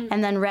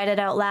and then read it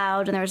out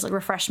loud, and there was like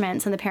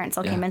refreshments, and the parents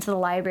all came into the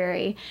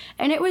library.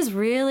 And it was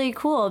really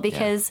cool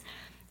because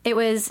it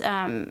was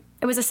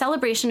a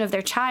celebration of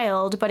their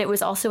child, but it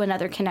was also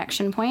another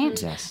connection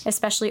point,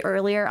 especially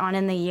earlier on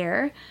in the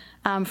year.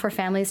 For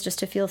families just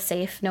to feel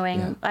safe,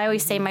 knowing I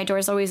always say my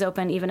door's always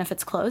open, even if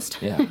it's closed.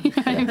 You know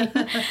what I mean?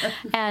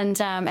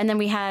 And then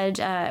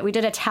we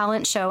did a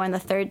talent show in the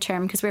 3rd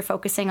term because we were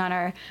focusing on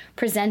our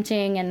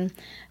presenting and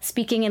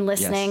speaking and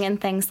listening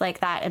and things like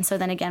that. And so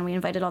then again, we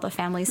invited all the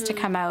families to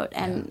come out,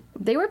 and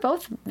they were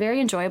both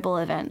very enjoyable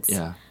events.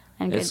 Yeah.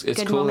 And it's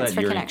good cool moments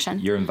that for connection.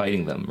 You're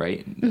inviting them,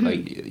 right?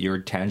 Like you're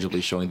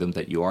tangibly showing them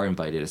that you are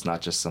invited. It's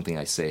not just something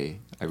I say.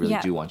 I really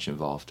do want you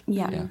involved.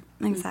 Yeah,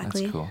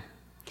 exactly. That's cool.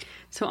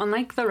 So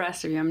unlike the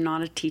rest of you, I'm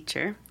not a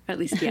teacher, at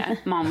least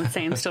yet. Mom would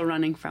say I'm still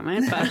running from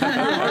it, but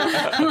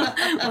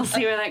we'll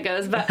see where that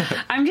goes. But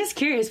I'm just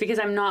curious because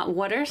I'm not.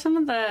 What are some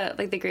of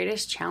the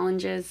greatest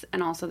challenges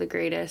and also the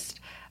greatest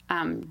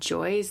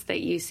joys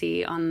that you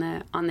see on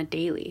the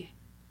daily?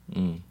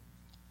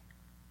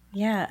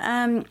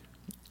 Yeah.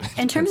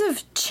 In terms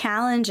of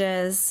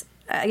challenges,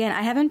 again,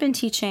 I haven't been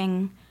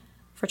teaching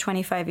for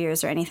 25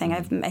 years or anything.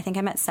 I think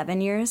I'm at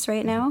 7 years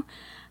right now.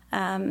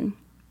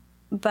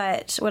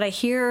 But what I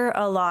hear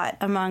a lot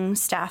among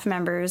staff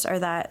members are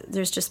that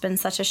there's just been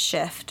such a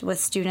shift with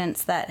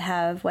students that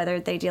have, whether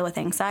they deal with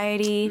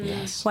anxiety,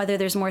 whether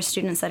there's more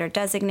students that are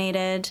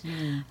designated.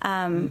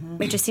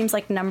 It just seems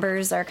like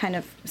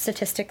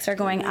statistics are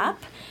going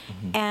up.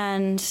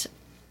 And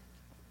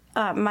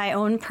my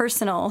own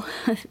personal,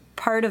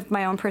 part of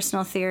my own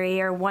personal theory,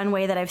 or one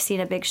way that I've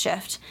seen a big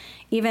shift,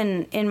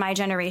 even in my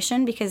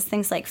generation, because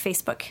things like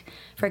Facebook,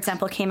 for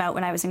example, came out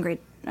when I was in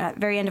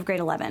very end of grade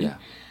 11. Yeah.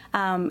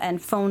 And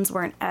phones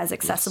weren't as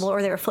accessible,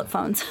 or they were flip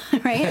phones,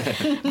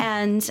 right?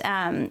 And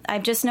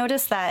I've just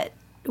noticed that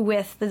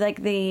with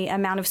the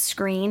amount of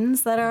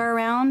screens that are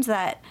around,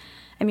 that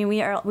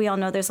we all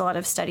know there's a lot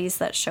of studies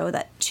that show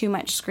that too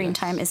much screen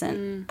time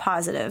isn't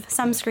positive.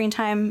 Some screen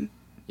time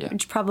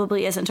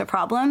probably isn't a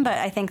problem, but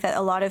I think that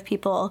a lot of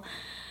people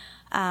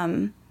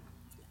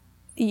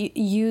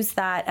use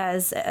that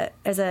as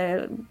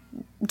a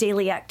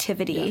daily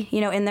activity, you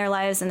know, in their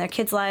lives and their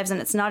kids' lives.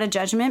 And it's not a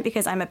judgment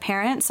because I'm a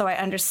parent, so I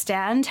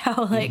understand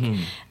how like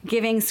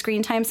giving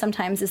screen time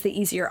sometimes is the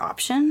easier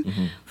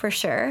option for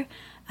sure.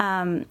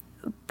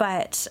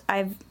 But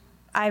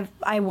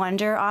I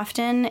wonder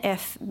often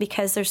if,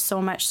 because there's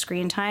so much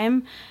screen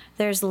time,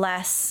 there's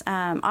less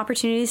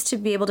opportunities to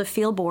be able to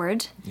feel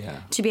bored,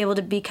 to be able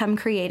to become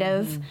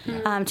creative,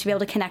 to be able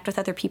to connect with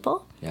other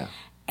people.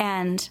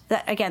 And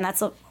that, again,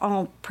 that's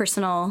all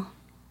personal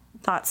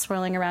thoughts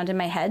swirling around in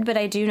my head, but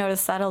I do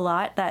notice that a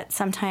lot, that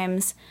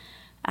sometimes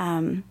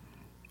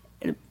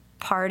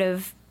part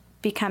of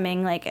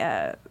becoming like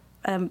a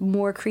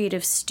more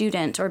creative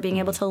student or being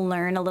able to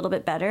learn a little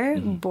bit better,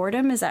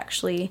 boredom is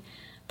actually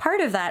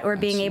part of that, or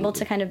being able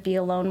to kind of be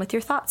alone with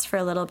your thoughts for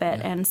a little bit.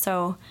 And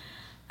so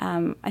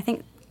I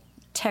think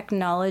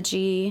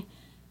technology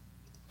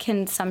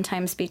can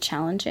sometimes be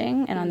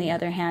challenging, and on the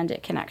other hand,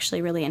 it can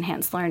actually really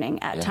enhance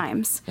learning at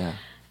times.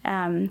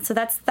 So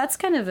that's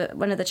kind of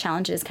one of the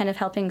challenges, kind of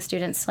helping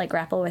students like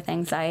grapple with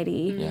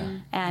anxiety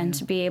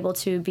and be able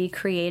to be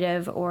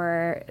creative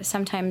or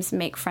sometimes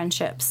make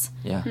friendships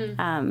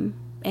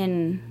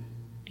in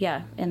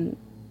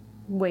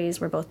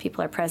ways where both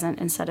people are present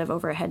instead of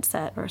over a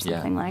headset or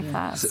something like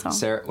that. So,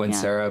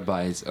 Sarah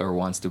buys or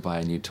wants to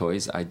buy new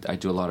toys, I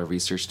do a lot of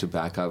research to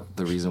back up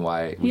the reason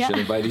why we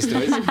shouldn't buy these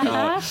toys.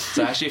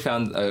 So I actually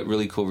found a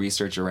really cool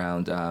research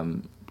around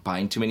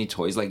buying too many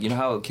toys. Like, you know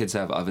how kids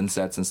have oven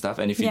sets and stuff?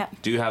 And if you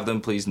do have them,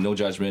 please, no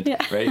judgment,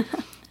 right?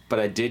 But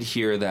I did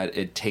hear that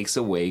it takes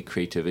away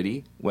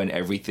creativity when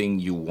everything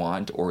you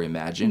want or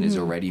imagine is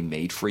already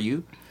made for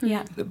you.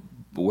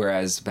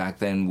 Whereas back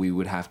then we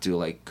would have to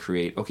like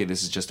create, okay,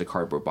 this is just a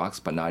cardboard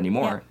box, but not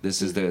anymore.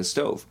 This is the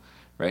stove,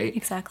 right?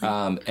 Exactly.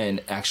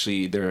 And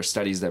actually there are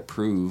studies that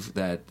prove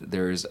that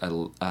there's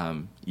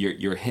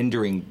you're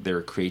hindering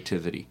their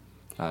creativity.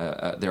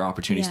 Their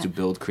opportunities to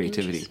build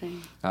creativity.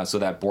 So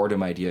that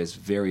boredom idea is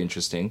very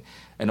interesting.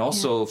 And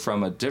also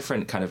from a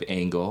different kind of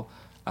angle,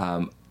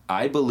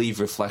 I believe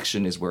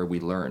reflection is where we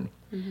learn.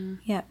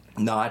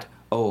 Not,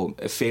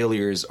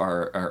 failures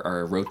are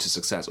a road to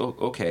success. Oh,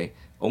 okay.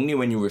 Only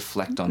when you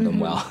reflect on them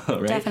well,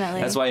 right?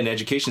 Definitely. That's why in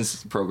education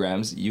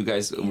programs, you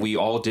guys, we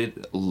all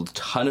did a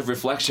ton of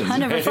reflections.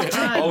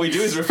 All we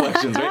do is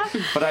reflections, right?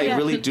 But I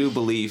really do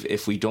believe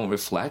if we don't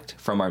reflect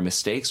from our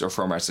mistakes or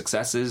from our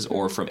successes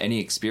or from any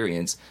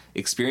experience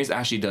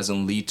actually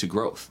doesn't lead to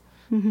growth.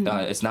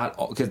 It's not,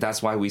 because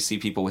that's why we see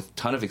people with a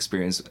ton of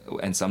experience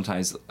and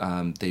sometimes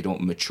they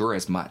don't mature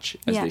as much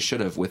as they should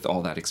have with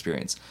all that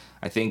experience.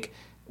 I think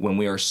when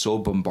we are so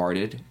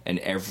bombarded and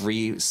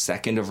every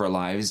second of our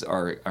lives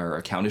are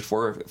accounted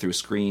for through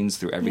screens,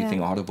 through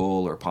everything audible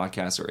or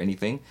podcasts or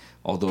anything,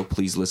 although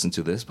please listen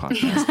to this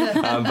podcast.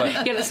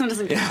 This one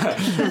doesn't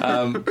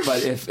count.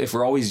 But if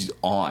we're always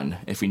on,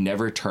 if we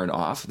never turn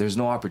off, there's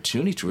no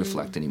opportunity to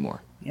reflect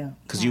anymore.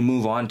 Because you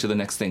move on to the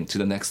next thing, to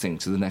the next thing,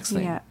 to the next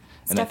thing.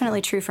 It's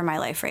definitely true for my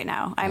life right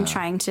now. I'm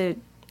trying to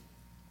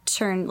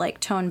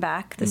tone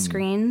back the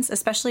screens,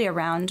 especially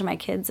around my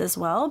kids as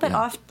well, but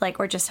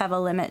or just have a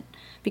limit,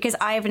 because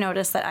I've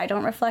noticed that I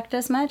don't reflect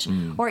as much,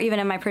 or even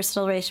in my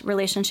personal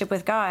relationship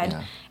with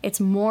God, it's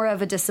more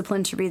of a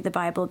discipline to read the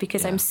Bible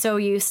because I'm so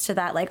used to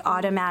that like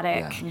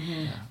automatic,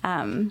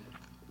 I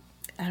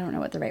don't know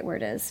what the right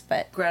word is,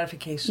 but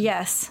gratification.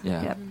 Yes.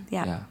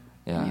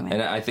 Anyway.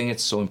 And I think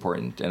it's so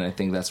important, and I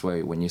think that's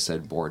why when you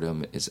said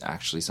boredom is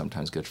actually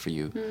sometimes good for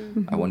you,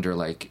 I wonder,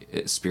 like,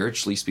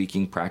 spiritually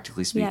speaking,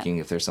 practically speaking,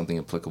 if there's something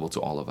applicable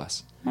to all of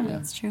us.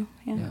 That's true.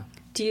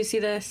 Do you see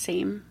the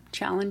same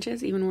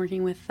challenges even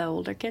working with the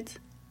older kids?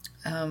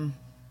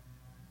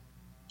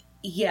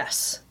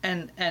 Yes,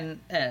 and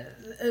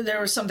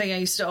there was something I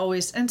used to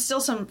always, and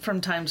still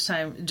from time to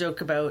time,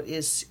 joke about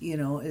is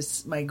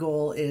my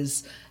goal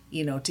is,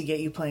 to get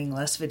you playing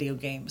less video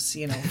games,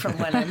 from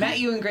when I met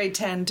you in grade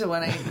 10 to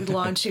when I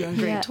launched you in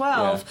grade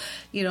 12,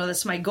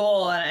 that's my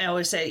goal. And I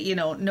always say,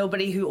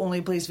 nobody who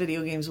only plays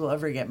video games will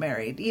ever get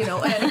married, and,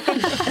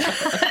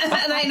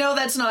 and I know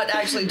that's not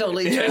actually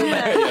totally true,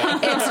 but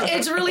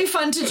it's really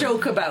fun to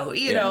joke about,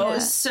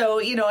 so,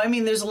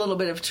 there's a little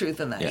bit of truth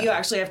in that. You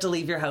actually have to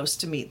leave your house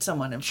to meet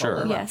someone and fall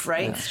in love,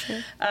 right? That's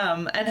true.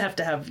 And have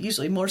to have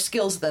usually more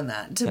skills than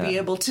that to be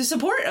able to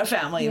support a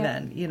family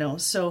then,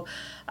 so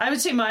I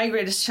would say my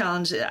greatest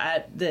challenge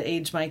at the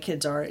age my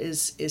kids are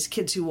is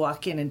kids who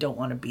walk in and don't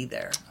want to be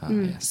there.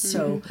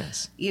 So,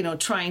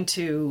 trying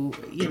to,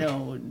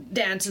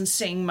 dance and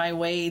sing my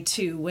way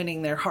to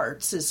winning their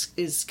hearts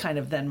is kind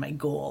of then my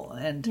goal.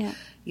 And,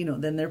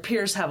 then their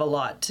peers have a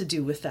lot to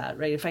do with that,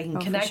 right? If I can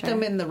connect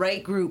them in the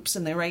right groups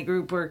and the right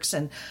group works,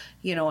 and,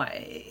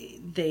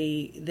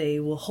 they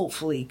will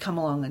hopefully come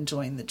along and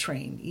join the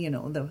train,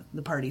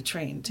 the party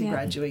train to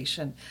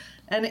graduation.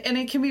 And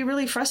it can be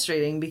really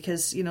frustrating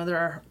because,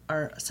 there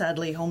are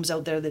sadly homes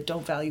out there that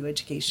don't value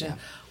education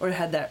or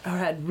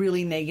had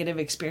really negative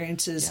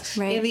experiences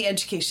in the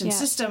education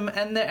system.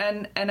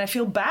 And I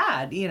feel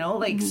bad,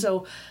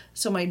 so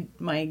So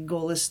my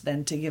goal is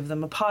then to give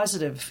them a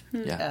positive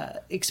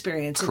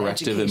experience.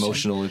 Corrective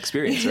emotional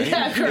experience, right?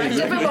 Yeah,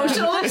 corrective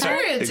emotional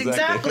experience.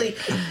 Exactly.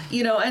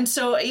 And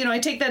so, I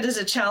take that as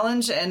a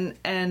challenge,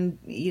 and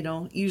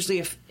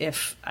usually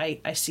if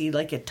I see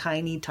like a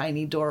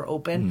tiny door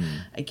open,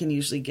 I can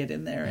usually get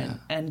in there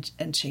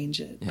and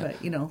change it. Yeah.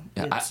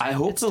 But, I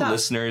hope the tough.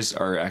 listeners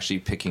are actually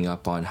picking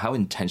up on how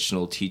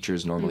intentional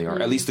teachers normally are,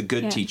 at least the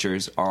good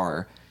teachers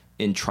are,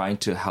 in trying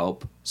to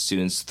help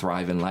students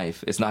thrive in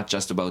life. It's not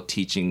just about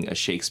teaching a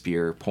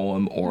Shakespeare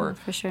poem or,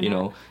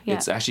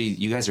 it's actually,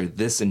 you guys are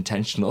this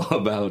intentional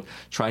about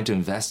trying to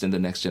invest in the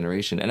next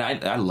generation. And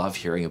I love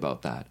hearing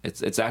about that.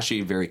 It's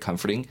actually very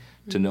comforting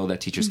to know that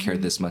teachers care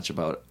this much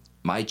about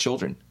my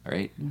children,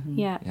 right?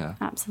 Yeah,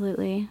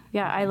 absolutely.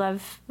 Yeah, I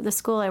love the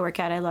school I work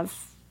at. I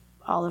love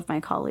all of my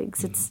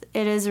colleagues.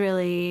 It is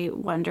really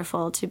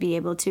wonderful to be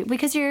able to,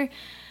 because you're,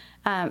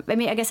 I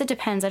guess it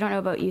depends. I don't know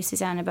about you,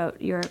 Suzanne,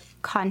 about your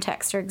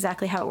context or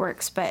exactly how it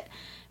works, but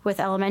with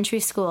elementary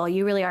school,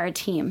 you really are a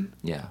team.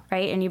 Yeah.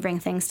 Right? And you bring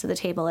things to the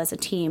table as a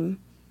team.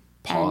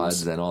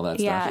 Pods and all that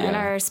stuff. Yeah, and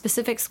our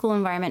specific school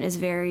environment is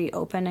very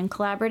open and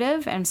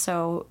collaborative, and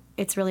so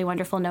it's really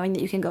wonderful knowing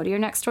that you can go to your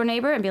next door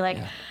neighbor and be like,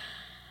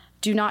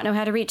 do not know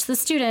how to reach the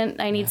student.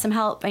 I need some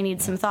help. I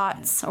need some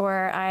thoughts.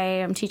 Or I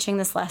am teaching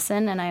this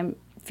lesson and I'm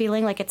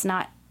feeling like it's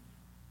not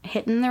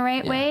hitting the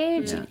right way,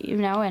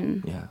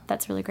 and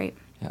that's really great.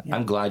 Yeah.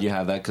 I'm glad you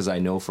have that, because I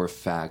know for a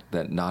fact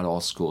that not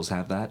all schools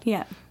have that.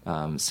 Yeah.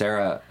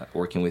 Sarah,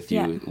 working with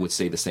you, would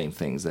say the same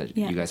things, that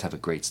you guys have a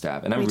great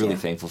staff, and I'm really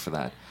thankful for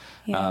that.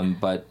 Yeah.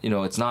 But,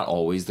 it's not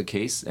always the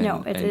case. And,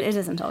 no, it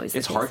isn't always the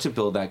case. It's hard to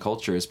build that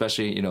culture,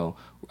 especially,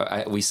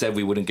 we said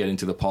we wouldn't get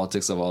into the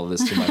politics of all of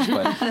this too much,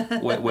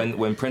 but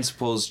when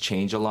principals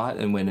change a lot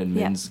and when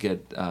admins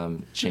get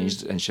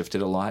changed and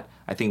shifted a lot,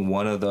 I think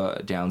one of the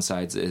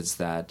downsides is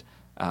that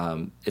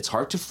it's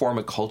hard to form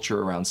a culture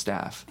around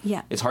staff.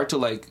 Yeah. It's hard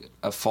to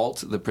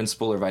fault the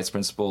principal or vice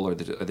principal or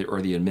the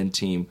admin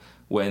team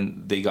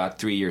when they got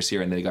 3 years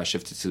here and they got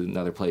shifted to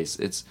another place.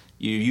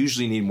 You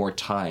usually need more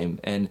time,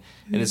 and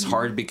it's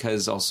hard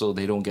because also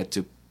they don't get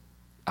to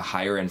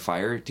hire and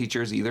fire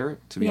teachers either,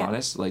 to be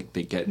honest. Like,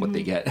 they get what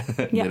they get.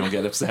 They don't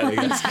get upset, I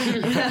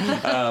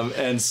guess.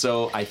 And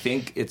so I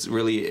think it's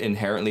really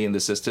inherently in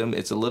the system.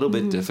 It's a little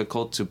bit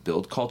difficult to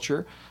build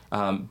culture,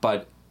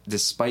 but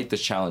despite the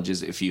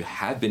challenges, if you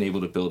have been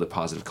able to build a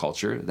positive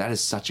culture, that is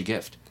such a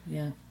gift.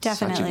 Yeah,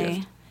 definitely. Such a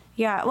gift.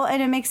 Yeah, well,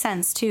 and it makes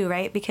sense too,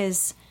 right?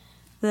 Because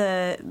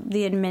the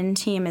admin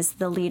team is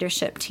the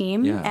leadership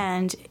team,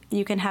 and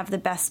you can have the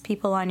best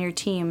people on your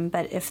team,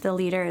 but if the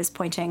leader is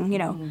pointing,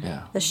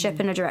 the ship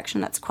in a direction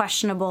that's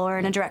questionable or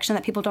in a direction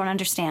that people don't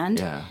understand,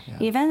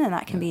 even, then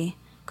that can be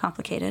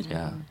complicated.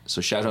 Yeah.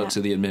 So shout out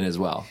to the admin as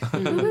well.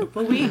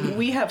 Well,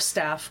 we have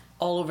staff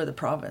all over the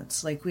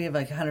province. Like, we have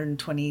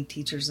 120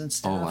 teachers and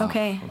staff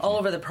all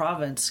over the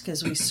province,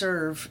 because we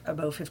serve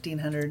about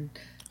 1,500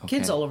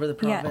 kids all over the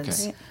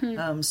province.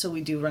 So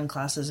we do run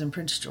classes in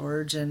Prince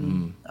George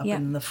and up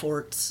in the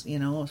forts,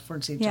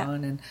 Fort St.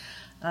 John,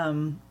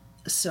 and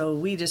so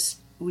we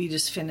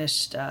just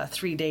finished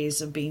 3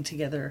 days of being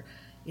together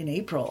in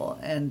April,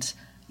 and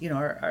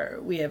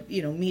we have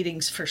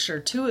meetings for sure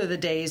 2 of the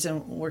days,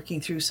 and working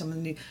through some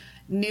of the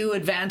new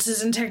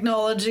advances in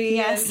technology,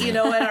 and and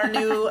our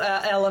new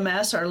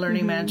LMS, our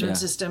learning management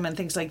system, and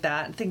things like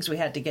that, things we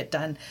had to get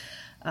done.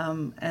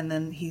 And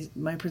then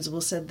my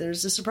principal said,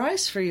 "There's a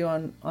surprise for you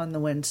on the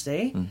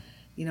Wednesday.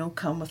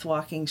 Come with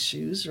walking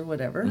shoes or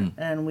whatever."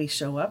 And we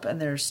show up,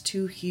 and there's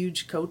 2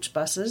 huge coach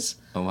buses.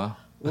 Oh, wow.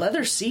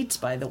 Leather seats,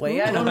 by the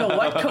way. I don't know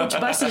what coach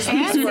buses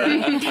these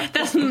were.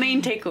 That's the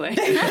main takeaway.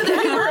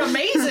 They were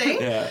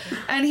amazing. Yeah.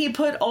 And he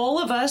put all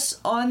of us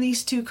on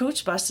these 2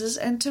 coach buses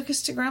and took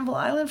us to Granville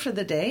Island for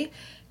the day,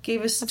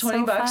 gave us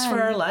 $20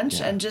 for our lunch,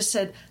 and just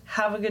said,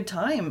 "Have a good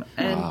time."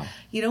 And,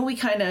 we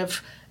kind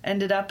of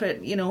ended up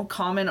at,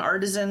 common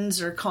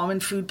artisans or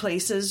common food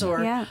places, or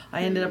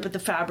I ended up at the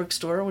fabric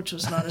store, which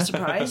was not a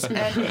surprise.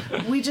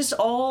 And we just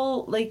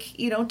all,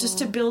 just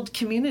to build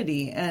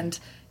community. And,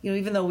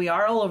 even though we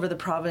are all over the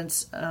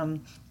province,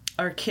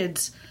 our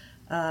kids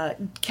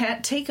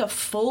can't take a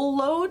full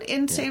load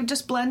in, say,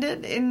 just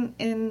blended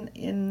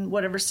in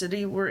whatever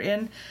city we're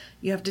in.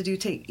 You have to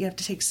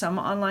take some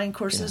online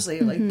courses,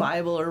 like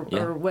Bible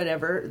or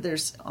whatever.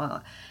 There's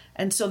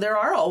and so there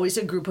are always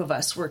a group of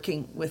us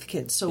working with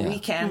kids, so we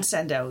can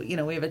send out.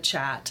 We have a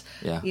chat.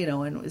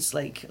 And it's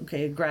like,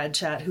 okay, a grad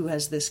chat. Who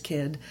has this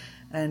kid?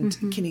 And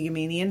can you give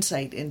me any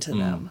insight into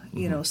them?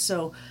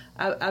 So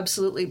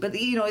absolutely. But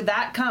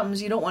that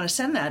comes. You don't want to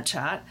send that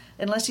chat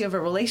unless you have a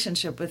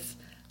relationship with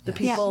the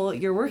people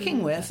you're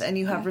working with, and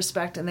you have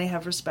respect, and they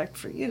have respect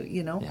for you.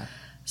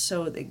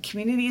 So the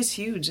community is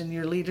huge, and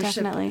your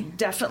leadership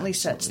definitely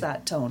sets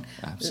that tone.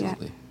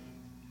 Absolutely.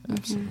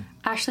 Absolutely.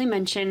 Ashley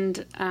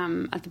mentioned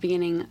at the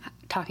beginning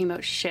talking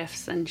about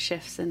shifts and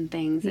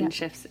things and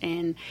shifts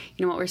in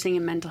what we're seeing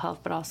in mental health,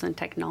 but also in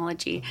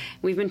technology.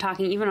 We've been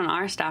talking even on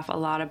our staff a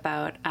lot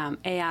about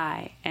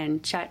AI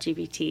and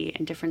ChatGPT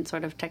and different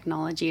sort of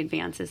technology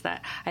advances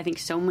that I think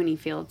so many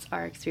fields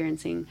are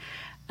experiencing.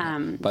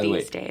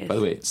 these days. By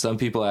the way, some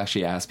people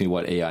actually ask me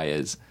what AI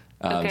is.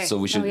 Okay. So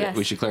we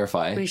should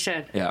clarify. We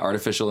should. Yeah,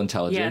 artificial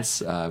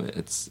intelligence.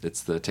 Yes.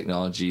 It's the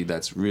technology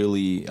that's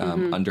really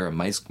under a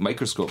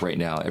microscope right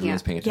now.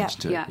 Everyone's paying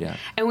attention to it. Yeah.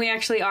 And we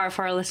actually are,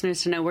 for our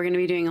listeners to know, we're going to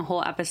be doing a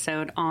whole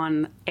episode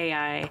on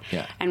AI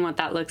and what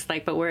that looks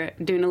like. But we're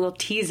doing a little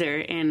teaser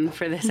in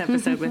for this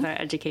episode with our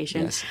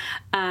education. Yes.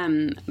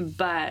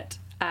 But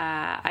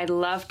I'd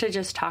love to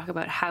just talk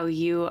about how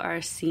you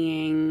are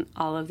seeing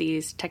all of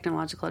these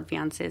technological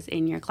advances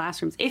in your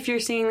classrooms. If you're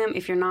seeing them,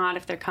 if you're not,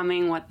 if they're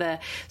coming, what the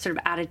sort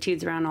of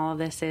attitudes around all of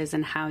this is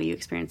and how you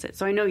experience it.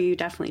 So I know you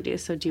definitely do.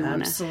 So do you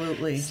want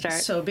to start?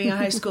 So being a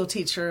high school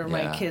teacher,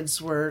 my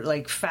kids were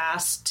like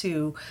fast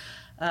to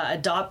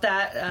adopt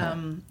that.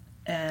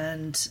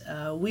 And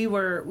we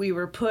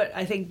were put,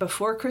 I think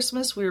before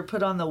Christmas, we were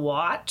put on the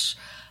watch,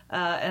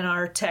 and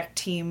our tech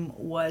team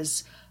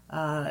was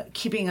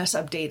keeping us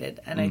updated.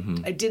 And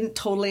I didn't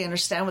totally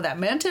understand what that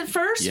meant at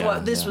first,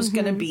 what this was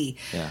going to be.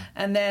 Yeah.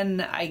 And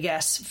then I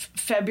guess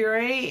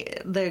February,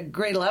 the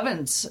grade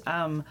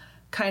 11s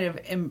kind of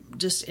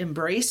just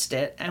embraced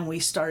it, and we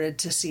started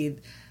to see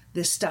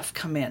this stuff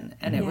come in.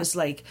 And it was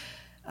like,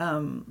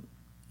 the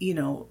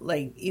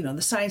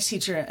science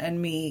teacher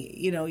and me,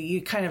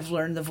 you kind of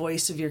learn the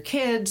voice of your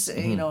kids.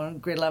 In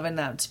grade 11,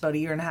 that's about a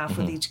year and a half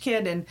with each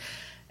kid.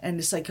 And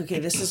it's like, okay,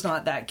 this is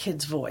not that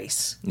kid's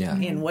voice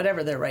in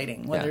whatever they're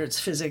writing, whether it's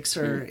physics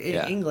or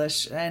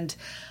English. And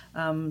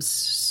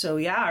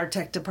our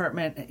tech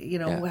department,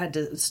 had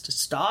to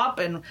stop,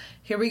 and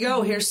here we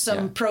go. Here's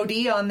some Pro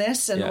D on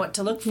this and what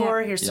to look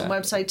for. Here's some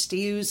websites to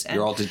use. And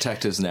you're all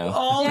detectives now.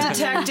 All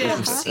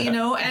detectives,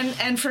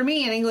 and for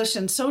me in English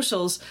and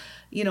socials,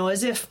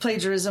 as if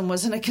plagiarism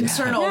wasn't a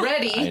concern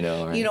already. I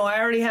know, right? I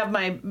already have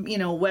my,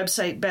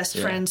 website best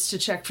friends to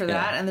check for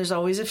that. And there's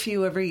always a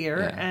few every year.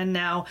 Yeah. And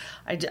now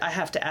I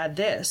have to add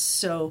this.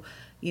 So,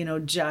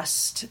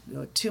 just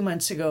 2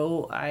 months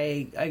ago,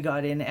 I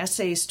got in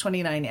essays,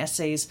 29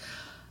 essays,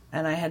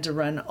 and I had to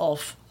run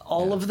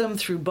all of them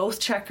through both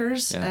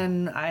checkers. Yeah.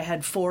 And I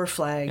had 4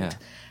 flagged. Yeah.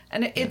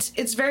 And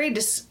it's very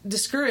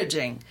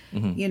discouraging,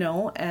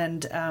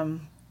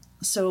 and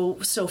so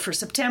for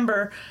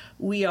September,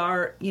 we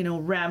are,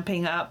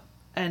 ramping up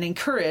and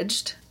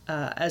encouraged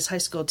as high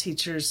school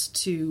teachers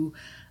to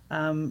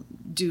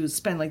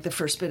spend like the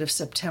first bit of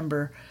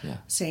September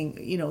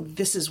saying,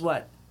 this is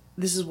what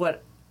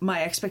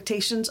my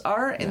expectations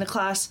are in the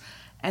class,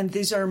 and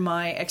these are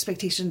my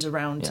expectations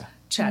around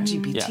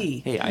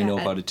ChatGPT. Hey, I know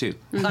about it too.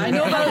 I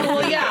know about it.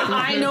 Well,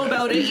 I know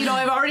about it.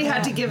 I've already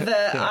had to give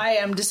I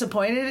am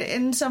disappointed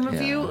in some of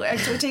you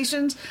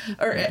expectations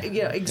or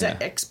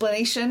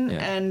explanation,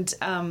 and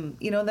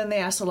then they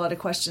ask a lot of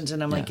questions,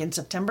 and I'm like, in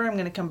September I'm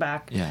going to come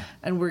back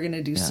and we're going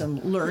to do some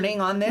learning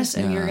on this,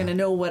 and you're going to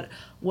know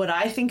what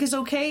I think is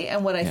okay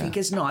and what I think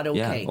is not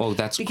okay. Oh,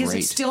 that's because great.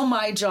 It's still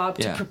my job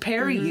to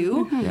prepare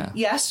you.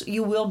 Yes,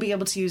 you will be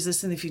able to use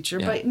this in the future,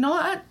 but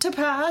not to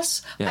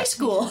pass high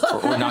school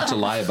or not to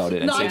lie about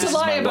it. Not to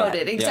lie about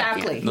it,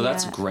 exactly. No,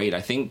 that's great. I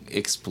think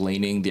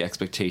explaining the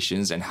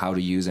expectations and how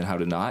to use and how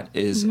to not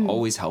is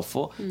always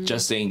helpful.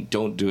 Just saying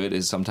don't do it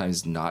is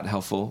sometimes not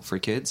helpful for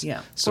kids.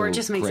 Yeah. So or it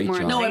just makes it more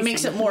exciting. No, it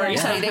makes it more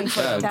exciting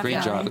for them.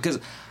 Great job. Because,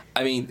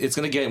 it's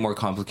going to get more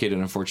complicated,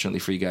 unfortunately,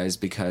 for you guys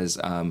because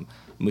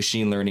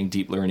machine learning,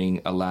 deep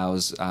learning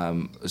allows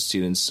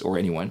students or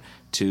anyone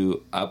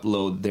to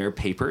upload their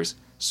papers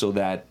so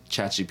that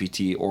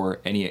ChatGPT or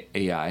any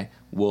AI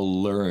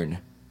will learn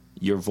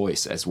your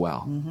voice as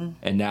well.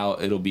 And now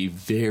it'll be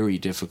very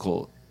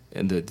difficult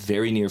in the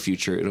very near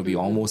future. It'll be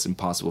almost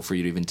impossible for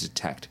you to even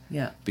detect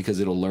because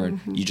it'll learn.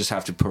 You just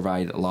have to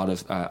provide a lot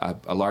of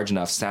a large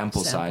enough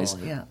sample size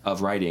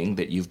of writing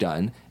that you've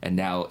done, and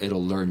now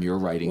it'll learn your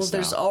writing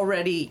style. There's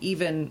already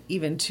even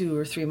 2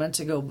 or 3 months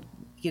ago,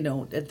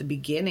 at the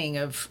beginning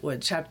of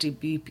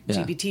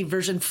ChatGPT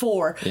version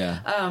 4,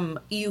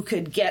 you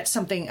could get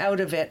something out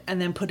of it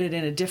and then put it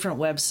in a different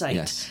website.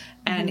 Yes.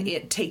 And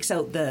it takes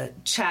out the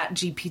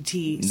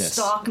ChatGPT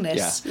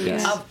stockness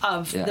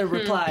of the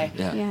reply.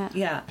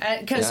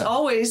 Because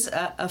always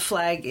a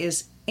flag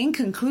is in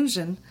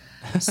conclusion.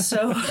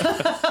 So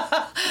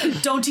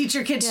don't teach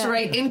your kids to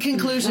write in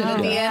conclusion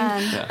at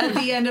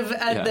the end of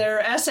their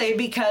essay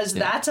because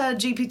that's a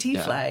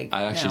GPT flag.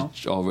 I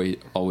actually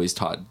always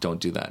taught don't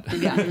do that.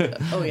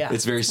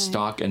 It's very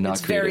stock and not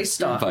it's creative. Very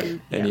stock. But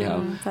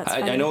anyhow,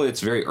 I know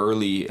it's very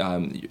early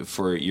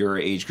for your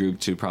age group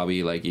to probably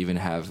even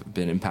have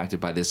been impacted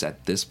by this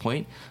at this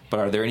point. But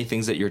are there any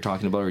things that you're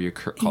talking about or your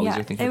colleagues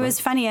are thinking about? It was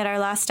funny at our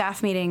last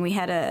staff meeting. We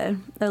had a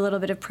little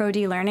bit of Pro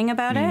D learning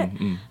about it,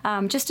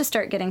 just to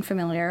start getting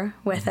familiar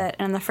with it.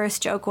 And the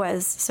first joke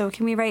was, so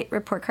can we write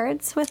report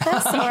cards with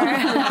this? Or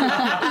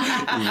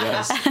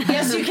yes,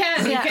 you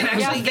can. You can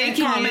actually get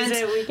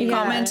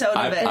comments out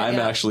of it. I'm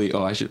actually,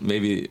 I should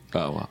maybe,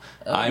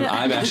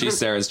 I'm actually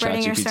Sarah's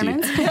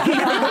ChatGPT.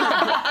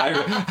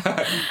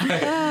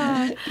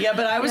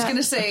 But I was going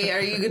to say, are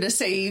you going to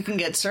say you can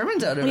get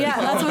sermons out of it? Yeah,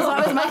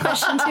 that was my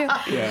question too.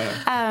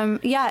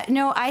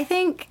 No, I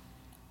think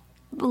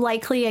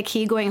likely a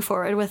key going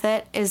forward with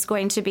it is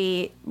going to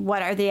be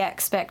what are the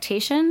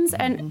expectations.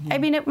 And I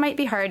mean, it might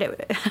be hard.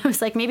 It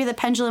was like maybe the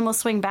pendulum will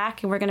swing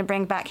back and we're going to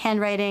bring back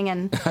handwriting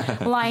and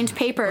lined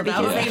paper.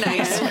 That would be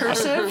nice.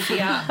 Cursive,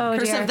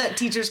 cursive dear. that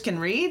teachers can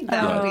read.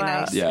 That would be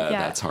nice. Yeah,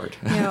 that's hard.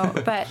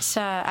 But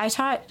I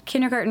taught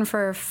kindergarten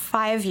for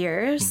 5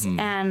 years,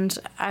 and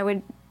I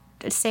would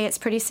say it's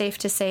pretty safe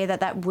to say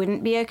that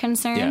wouldn't be a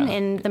concern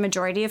in the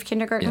majority of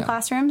kindergarten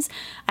classrooms.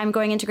 I'm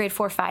going into grade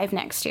 4-5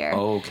 next year.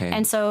 Oh, okay.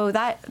 And so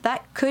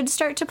that could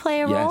start to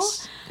play a role.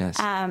 Yes.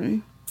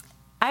 I'm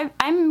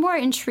more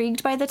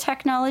intrigued by the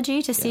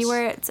technology to see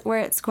where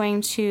it's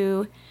going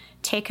to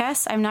take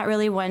us. I'm not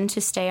really one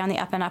to stay on the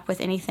up and up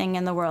with anything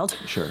in the world.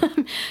 Sure.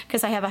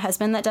 Because I have a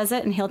husband that does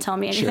it, and he'll tell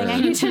me anything I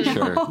need to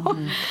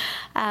know.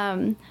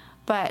 Sure.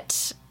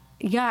 But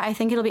yeah, I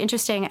think it'll be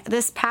interesting.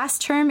 This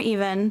past term,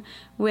 even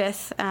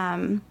with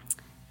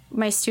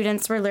my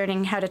students, were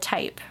learning how to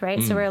type,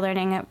 right? So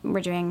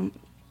we're doing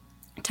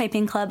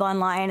typing club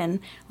online and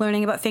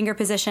learning about finger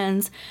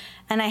positions.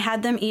 And I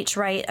had them each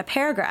write a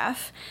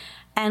paragraph.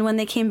 And when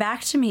they came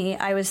back to me,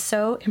 I was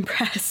so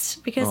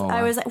impressed because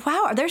I was like,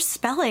 wow, their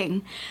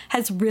spelling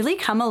has really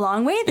come a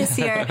long way this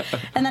year.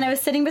 And then I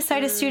was sitting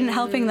beside a student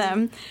helping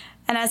them.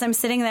 And as I'm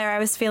sitting there, I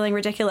was feeling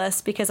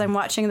ridiculous because I'm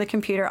watching the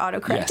computer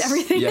autocorrect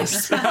everything.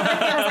 Yes.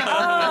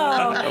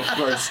 I was like, of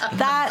course.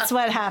 That's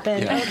what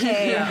happened. Yeah.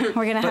 Okay,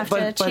 we're going to have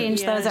to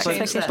change those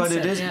expectations. But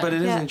it is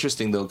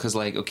interesting, though, because,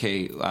 like,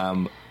 okay,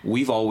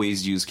 we've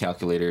always used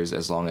calculators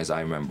as long as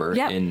I remember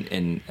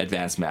in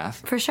advanced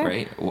math. For sure.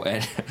 Right?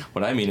 And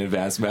what I mean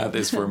advanced math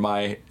is for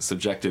my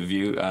subjective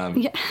view.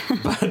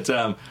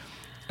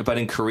 But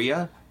in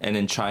Korea and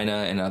in China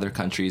and other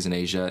countries in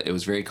Asia, it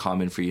was very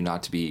common for you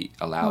not to be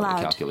allowed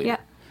a calculator.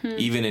 Yeah.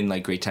 Even in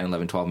like grade 10,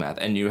 11, 12 math.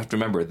 And you have to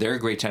remember, their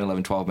grade 10,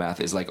 11, 12 math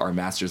is like our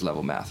master's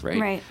level math, right?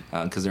 Right.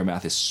 Because their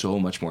math is so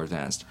much more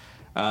advanced.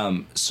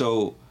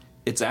 So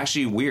it's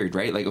actually weird,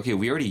 right? Like, okay,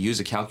 we already use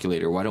a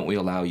calculator. Why don't we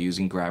allow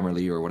using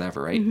Grammarly or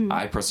whatever, right?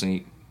 I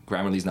personally,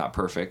 Grammarly is not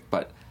perfect,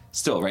 but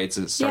still, right? It's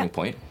a starting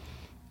point.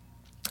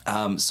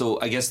 So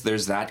I guess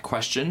there's that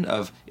question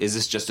of, is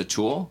this just a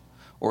tool?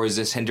 Or is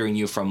this hindering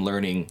you from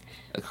learning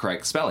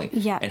correct spelling?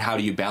 Yeah. And how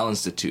do you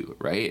balance the two,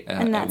 right?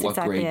 And at what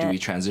exactly grade do we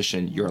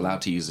transition? You're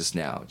allowed to use this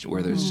now,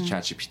 where there's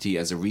ChatGPT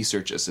as a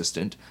research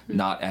assistant,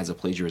 not as a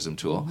plagiarism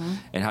tool.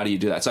 And how do you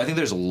do that? So I think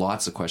there's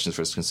lots of questions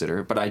for us to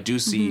consider. But I do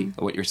see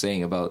what you're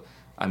saying about,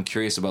 I'm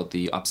curious about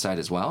the upside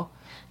as well.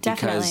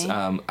 Definitely.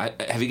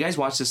 Because have you guys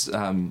watched this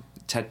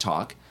TED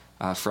Talk?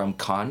 From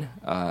Khan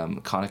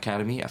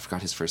Academy. I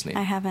forgot his first name.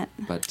 I haven't.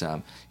 But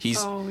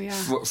he's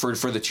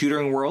for the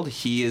tutoring world,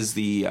 he is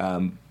the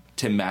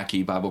Tim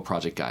Mackey Bible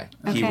Project guy.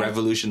 Okay. He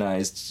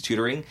revolutionized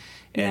tutoring,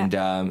 and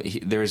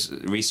there's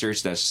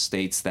research that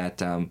states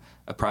that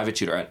a private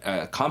tutor,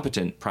 a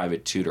competent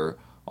private tutor,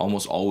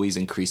 almost always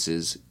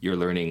increases your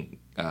learning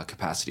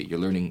capacity, your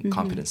learning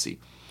competency.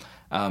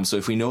 So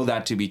if we know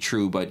that to be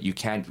true, but you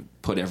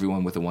can't put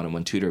everyone with a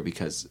one-on-one tutor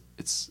because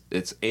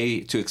it's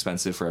A, too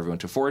expensive for everyone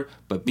to afford,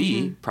 but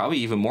B, probably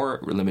even more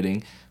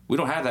limiting, we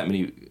don't have that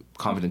many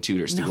competent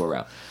tutors to go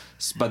around.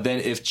 But then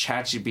if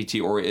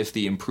ChatGPT or if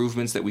the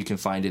improvements that we can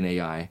find in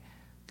AI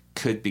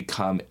could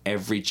become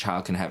every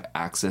child can have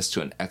access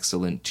to an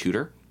excellent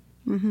tutor,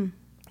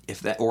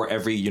 if that, or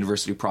every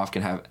university prof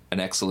can have an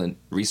excellent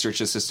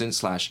research assistant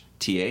 /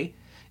 TA,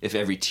 if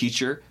every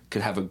teacher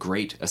could have a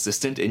great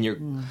assistant in your,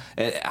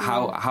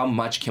 how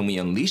much can we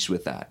unleash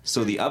with that?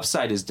 So the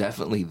upside is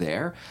definitely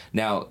there.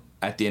 Now,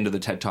 at the end of the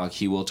TED Talk,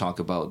 he will talk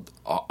about,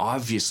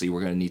 obviously,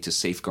 we're going to need to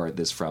safeguard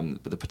this from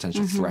the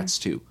potential threats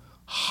too,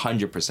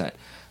 100%.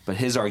 But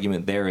his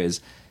argument there is,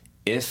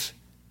 if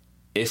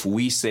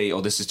we say,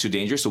 oh, this is too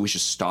dangerous, so we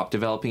should stop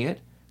developing it,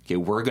 okay,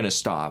 we're going to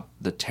stop.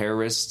 The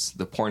terrorists,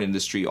 the porn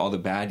industry, all the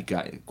bad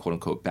guy, quote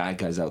unquote, bad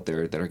guys out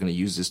there that are going to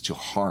use this to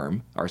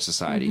harm our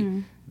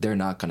society, they're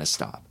not going to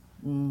stop.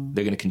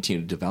 They're going to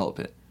continue to develop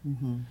it.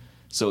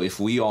 So if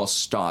we all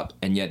stop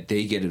and yet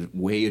they get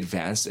way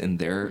advanced in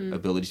their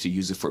ability to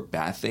use it for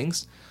bad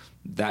things,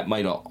 that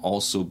might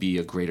also be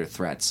a greater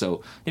threat.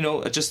 So,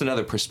 just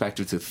another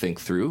perspective to think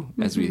through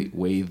as we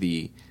weigh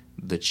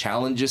the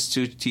challenges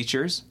to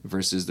teachers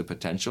versus the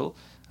potential.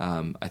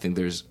 I think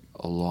there's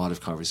a lot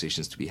of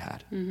conversations to be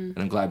had. And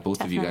I'm glad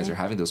both of you guys are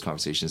having those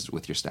conversations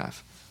with your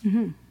staff.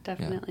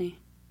 Definitely.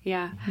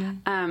 Yeah.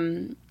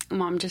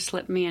 Mom just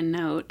slipped me a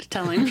note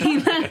telling me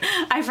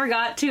that I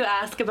forgot to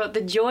ask about the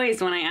joys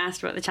when I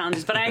asked about the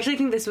challenges. But I actually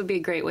think this would be a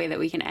great way that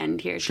we can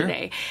end here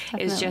today.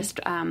 Definitely. Is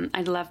just,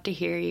 I'd love to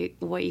hear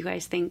what you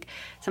guys think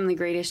some of the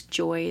greatest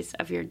joys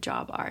of your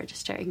job are,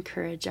 just to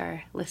encourage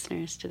our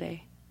listeners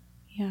today.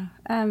 Yeah.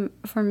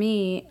 For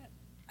me,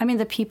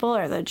 the people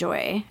are the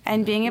joy,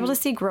 and being able to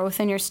see growth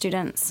in your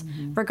students,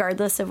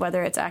 regardless of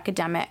whether it's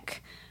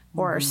academic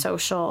or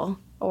social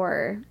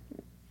or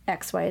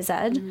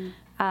XYZ.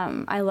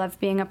 I love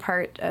being a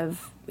part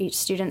of each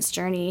student's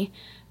journey.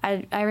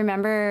 I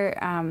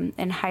remember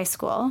in high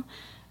school,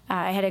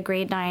 I had a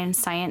grade 9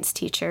 science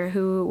teacher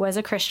who was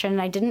a Christian,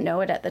 and I didn't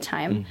know it at the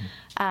time,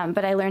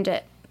 but I learned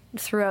it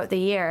throughout the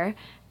year.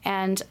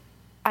 And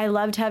I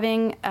loved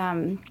having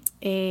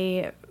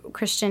a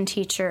Christian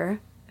teacher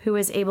who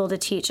was able to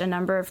teach a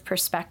number of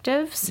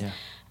perspectives.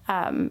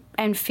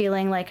 And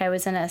feeling like I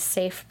was in a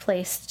safe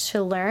place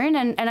to learn.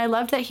 And I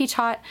loved that he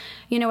taught,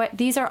 you know what,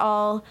 these are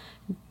all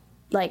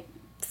like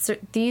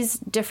these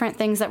different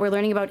things that we're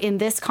learning about in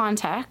this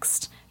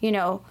context, you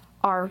know,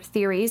 are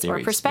theories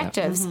or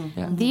perspectives.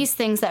 These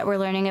things that we're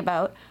learning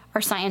about are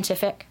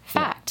scientific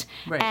fact.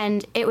 Right.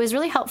 And it was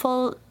really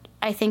helpful,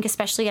 I think,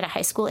 especially at a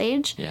high school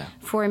age,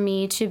 for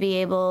me to be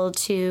able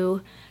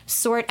to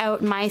sort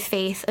out my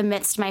faith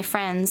amidst my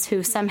friends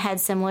who some had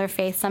similar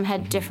faith, some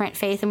had different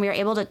faith, and we were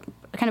able to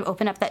kind of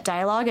open up that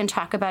dialogue and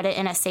talk about it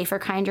in a safer,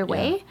 kinder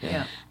way.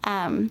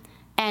 And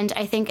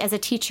I think as a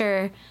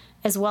teacher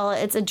as well,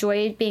 it's a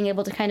joy being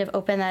able to kind of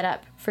open that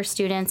up for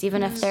students,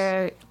 even if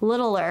they're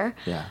littler,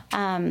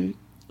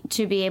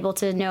 to be able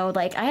to know,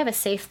 like, I have a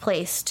safe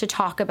place to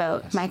talk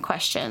about my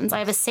questions. I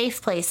have a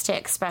safe place to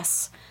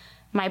express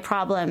my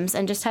problems,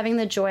 and just having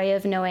the joy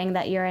of knowing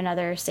that you're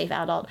another safe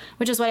adult,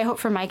 which is what I hope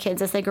for my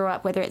kids as they grow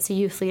up, whether it's a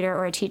youth leader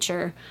or a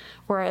teacher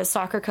or a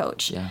soccer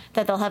coach,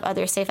 that they'll have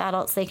other safe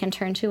adults they can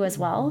turn to as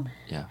well.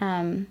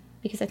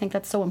 Because I think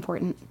that's so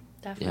important.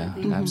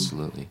 Definitely. Yeah,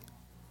 absolutely.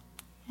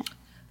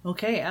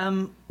 Okay.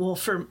 Well,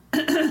 for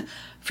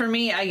for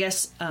me, I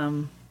guess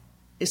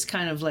it's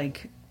kind of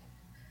like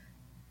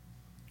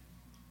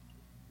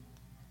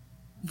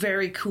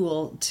very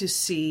cool to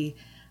see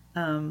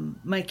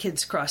my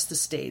kids cross the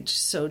stage.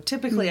 So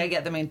typically I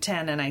get them in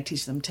 10 and I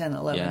teach them 10,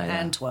 11,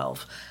 and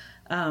 12.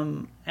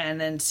 And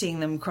then seeing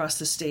them cross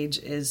the stage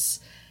is,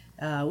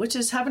 which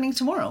is happening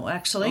tomorrow,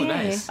 actually,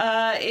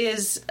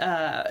 is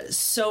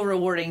so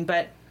rewarding.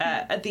 But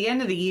at the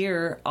end of the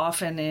year,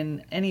 often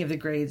in any of the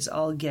grades,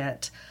 I'll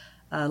get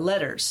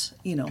letters.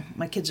 You know,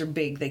 my kids are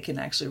big. They can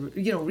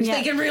actually, you know,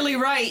 they can really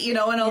write, you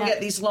know, and I'll get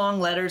these long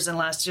letters. And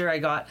last year I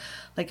got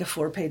like a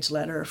 4-page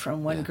letter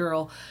from one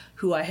girl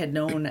who I had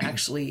known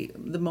actually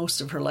the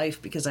most of her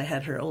life because I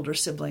had her older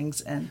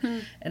siblings.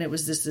 And it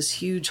was this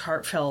huge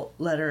heartfelt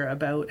letter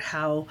about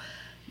how,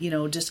 you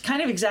know, just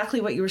kind of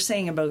exactly what you were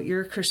saying about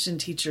your Christian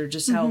teacher,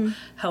 just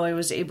how I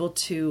was able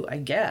to, I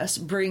guess,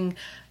 bring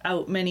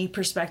out many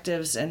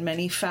perspectives and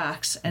many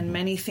facts and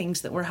many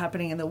things that were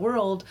happening in the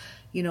world,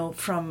 you know,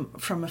 from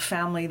a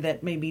family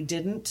that maybe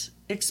didn't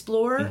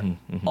explore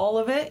all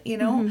of it, you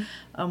know,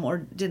 or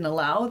didn't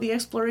allow the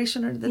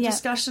exploration or the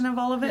discussion of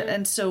all of it.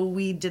 And so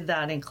we did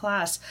that in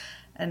class,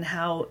 and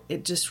how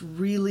it just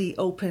really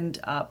opened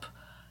up,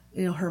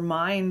 you know, her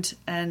mind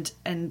and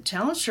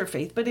challenged her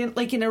faith, but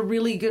in a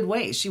really good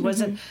way. She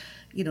wasn't,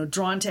 you know,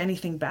 drawn to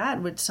anything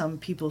bad, which some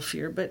people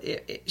fear, but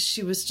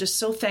she was just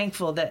so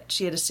thankful that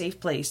she had a safe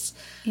place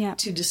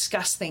to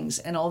discuss things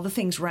and all the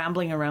things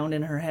rambling around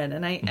in her head.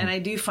 And I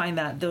do find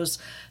that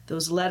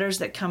those letters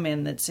that come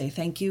in that say,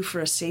 thank you for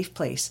a safe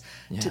place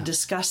to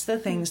discuss the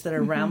things that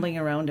are rambling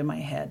around in my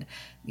head.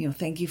 You know,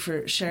 thank you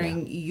for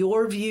sharing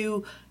your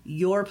view,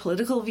 your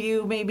political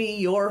view, maybe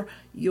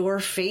your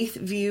faith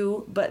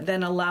view, but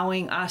then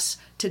allowing us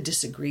to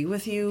disagree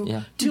with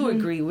you, to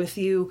agree with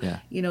you.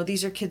 You know,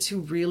 these are kids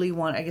who really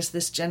want, I guess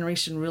this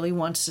generation really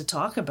wants to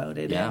talk about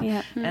it.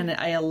 And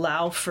I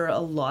allow for a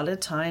lot of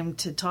time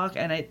to talk,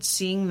 and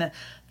seeing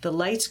the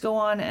lights go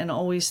on, and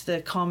always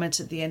the comments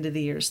at the end of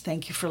the years.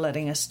 Thank you for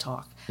letting us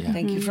talk.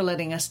 Thank you for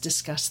letting us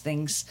discuss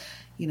things.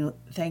 You know,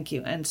 thank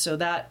you. And so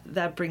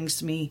that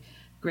brings me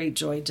great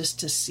joy just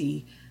to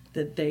see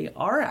that they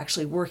are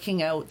actually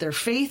working out their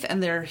faith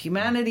and their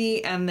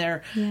humanity and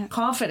their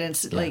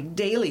confidence like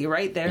daily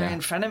right there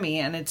in front of me.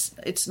 And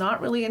it's not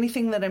really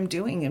anything that I'm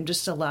doing. I'm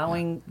just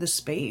allowing the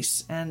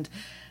space and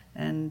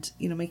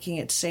you know, making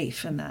it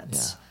safe. And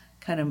that's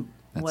kind of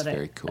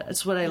cool.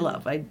 That's what I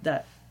love.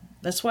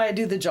 That's why I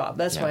do the job.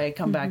 That's why I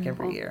come back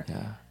every year.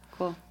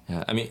 Cool.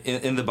 Yeah, I mean,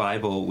 in the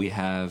Bible, we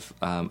have,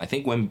 I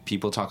think when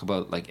people talk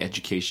about, like,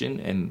 education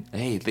and,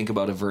 hey, think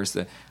about a verse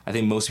that, I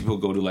think most people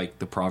go to, like,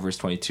 the Proverbs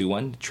 22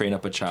 one, train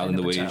up a child in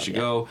the way he should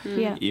go,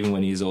 even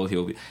when he's old,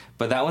 he'll be.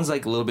 But that one's,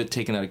 like, a little bit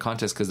taken out of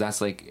context, because that's,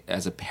 like,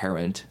 as a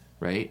parent,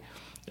 right?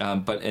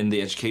 But in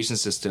the education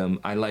system,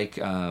 I like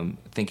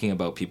thinking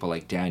about people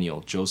like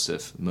Daniel,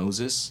 Joseph,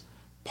 Moses,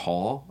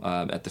 Paul,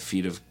 at the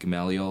feet of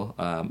Gamaliel,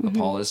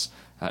 Apollos,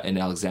 in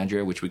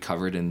Alexandria, which we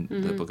covered in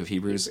the book of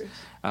Hebrews.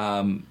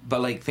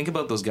 But like, think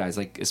about those guys,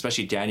 like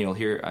especially Daniel.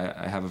 Here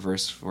I have a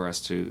verse for us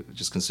to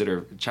just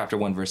consider, chapter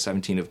 1, verse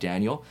 17 of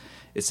Daniel.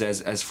 It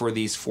says, as for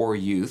these 4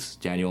 youths,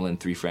 Daniel and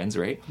 3 friends,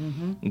 right?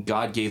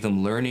 God gave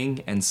them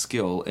learning and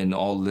skill in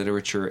all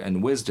literature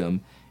and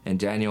wisdom, and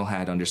Daniel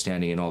had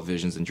understanding in all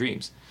visions and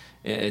dreams.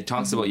 It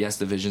talks about, yes,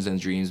 the visions and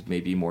dreams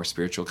may be more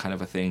spiritual kind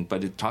of a thing,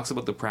 but it talks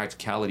about the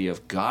practicality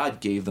of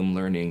God gave them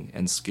learning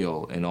and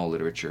skill in all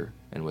literature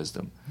and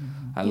wisdom.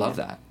 I love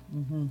that.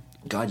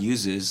 God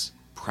uses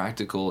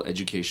practical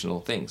educational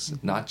things,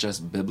 not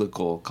just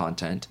biblical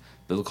content.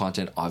 Biblical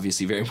content,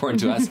 obviously very important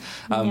to us,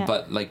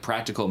 but like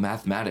practical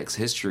mathematics,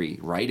 history,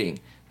 writing,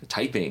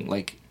 typing,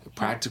 like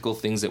practical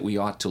things that we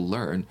ought to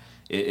learn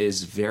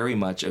is very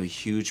much a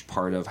huge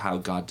part of how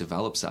God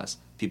develops us.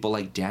 people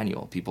like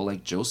Daniel, people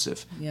like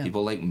Joseph, Yeah.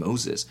 people like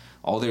Moses,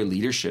 all their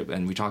leadership.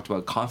 And we talked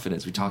about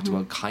confidence, we talked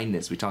about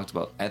kindness, we talked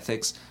about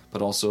ethics,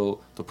 but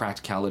also the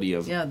practicality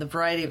of the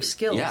variety of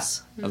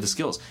skills. of the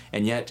skills.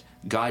 And yet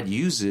God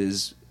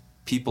uses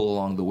people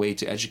along the way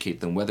to educate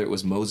them, whether it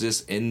was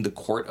Moses in the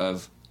court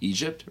of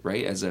Egypt,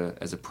 right, as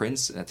a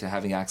prince, to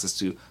having access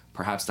to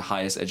perhaps the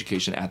highest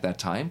education at that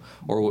time,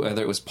 or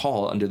whether it was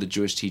Paul under the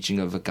Jewish teaching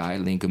of a guy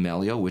named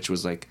Gamaliel, which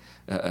was like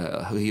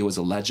he was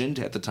a legend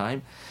at the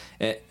time.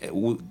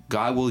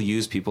 God will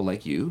use people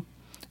like you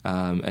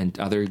and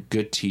other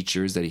good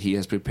teachers that he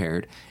has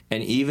prepared,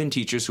 and even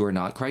teachers who are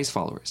not Christ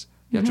followers.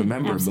 You have to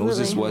remember, Absolutely.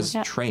 Moses was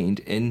trained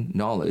in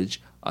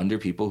knowledge under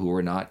people who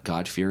were not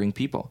God-fearing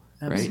people,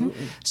 right?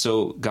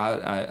 So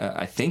God,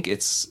 I think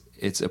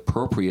it's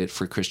appropriate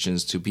for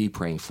Christians to be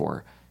praying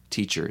for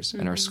teachers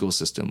in our school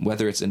system,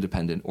 whether it's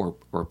independent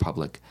or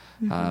public.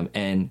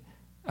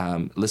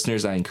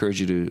 Listeners, I encourage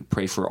you to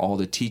pray for all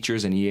the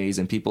teachers and EAs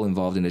and people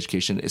involved in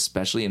education,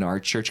 especially in our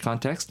church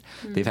context.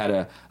 They've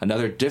had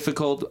another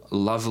difficult,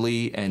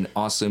 lovely, and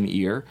awesome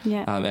year.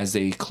 As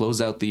they close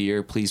out the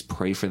year, please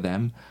pray for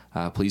them.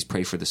 Please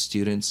pray for the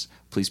students.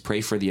 Please pray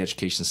for the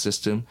education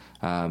system.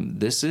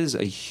 This is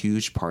a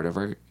huge part of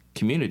our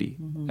community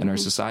and our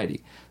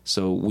society.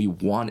 So we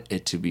want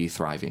it to be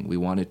thriving. We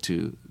want it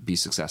to be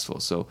successful.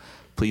 So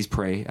please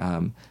pray.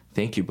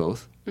 Thank you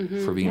both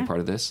for being a part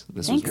of this.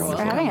 This Thanks was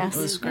wonderful. for having us.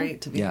 It was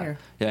great to be here.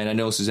 Yeah, and I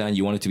know, Suzanne,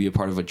 you wanted to be a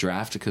part of a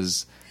draft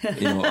because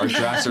our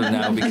drafts are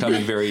now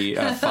becoming very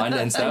fun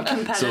and stuff.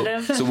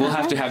 Competitive. So we'll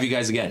have to have you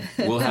guys again.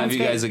 We'll have you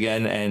guys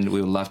again, and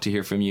we would love to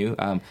hear from you.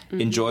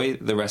 Enjoy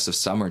the rest of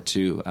summer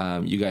too.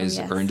 You guys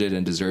earned it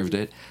and deserved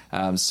it.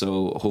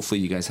 So hopefully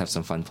you guys have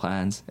some fun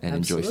plans and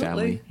enjoy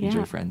family,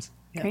 enjoy friends.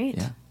 Great.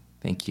 Yeah.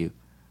 Thank you.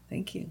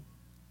 Thank you.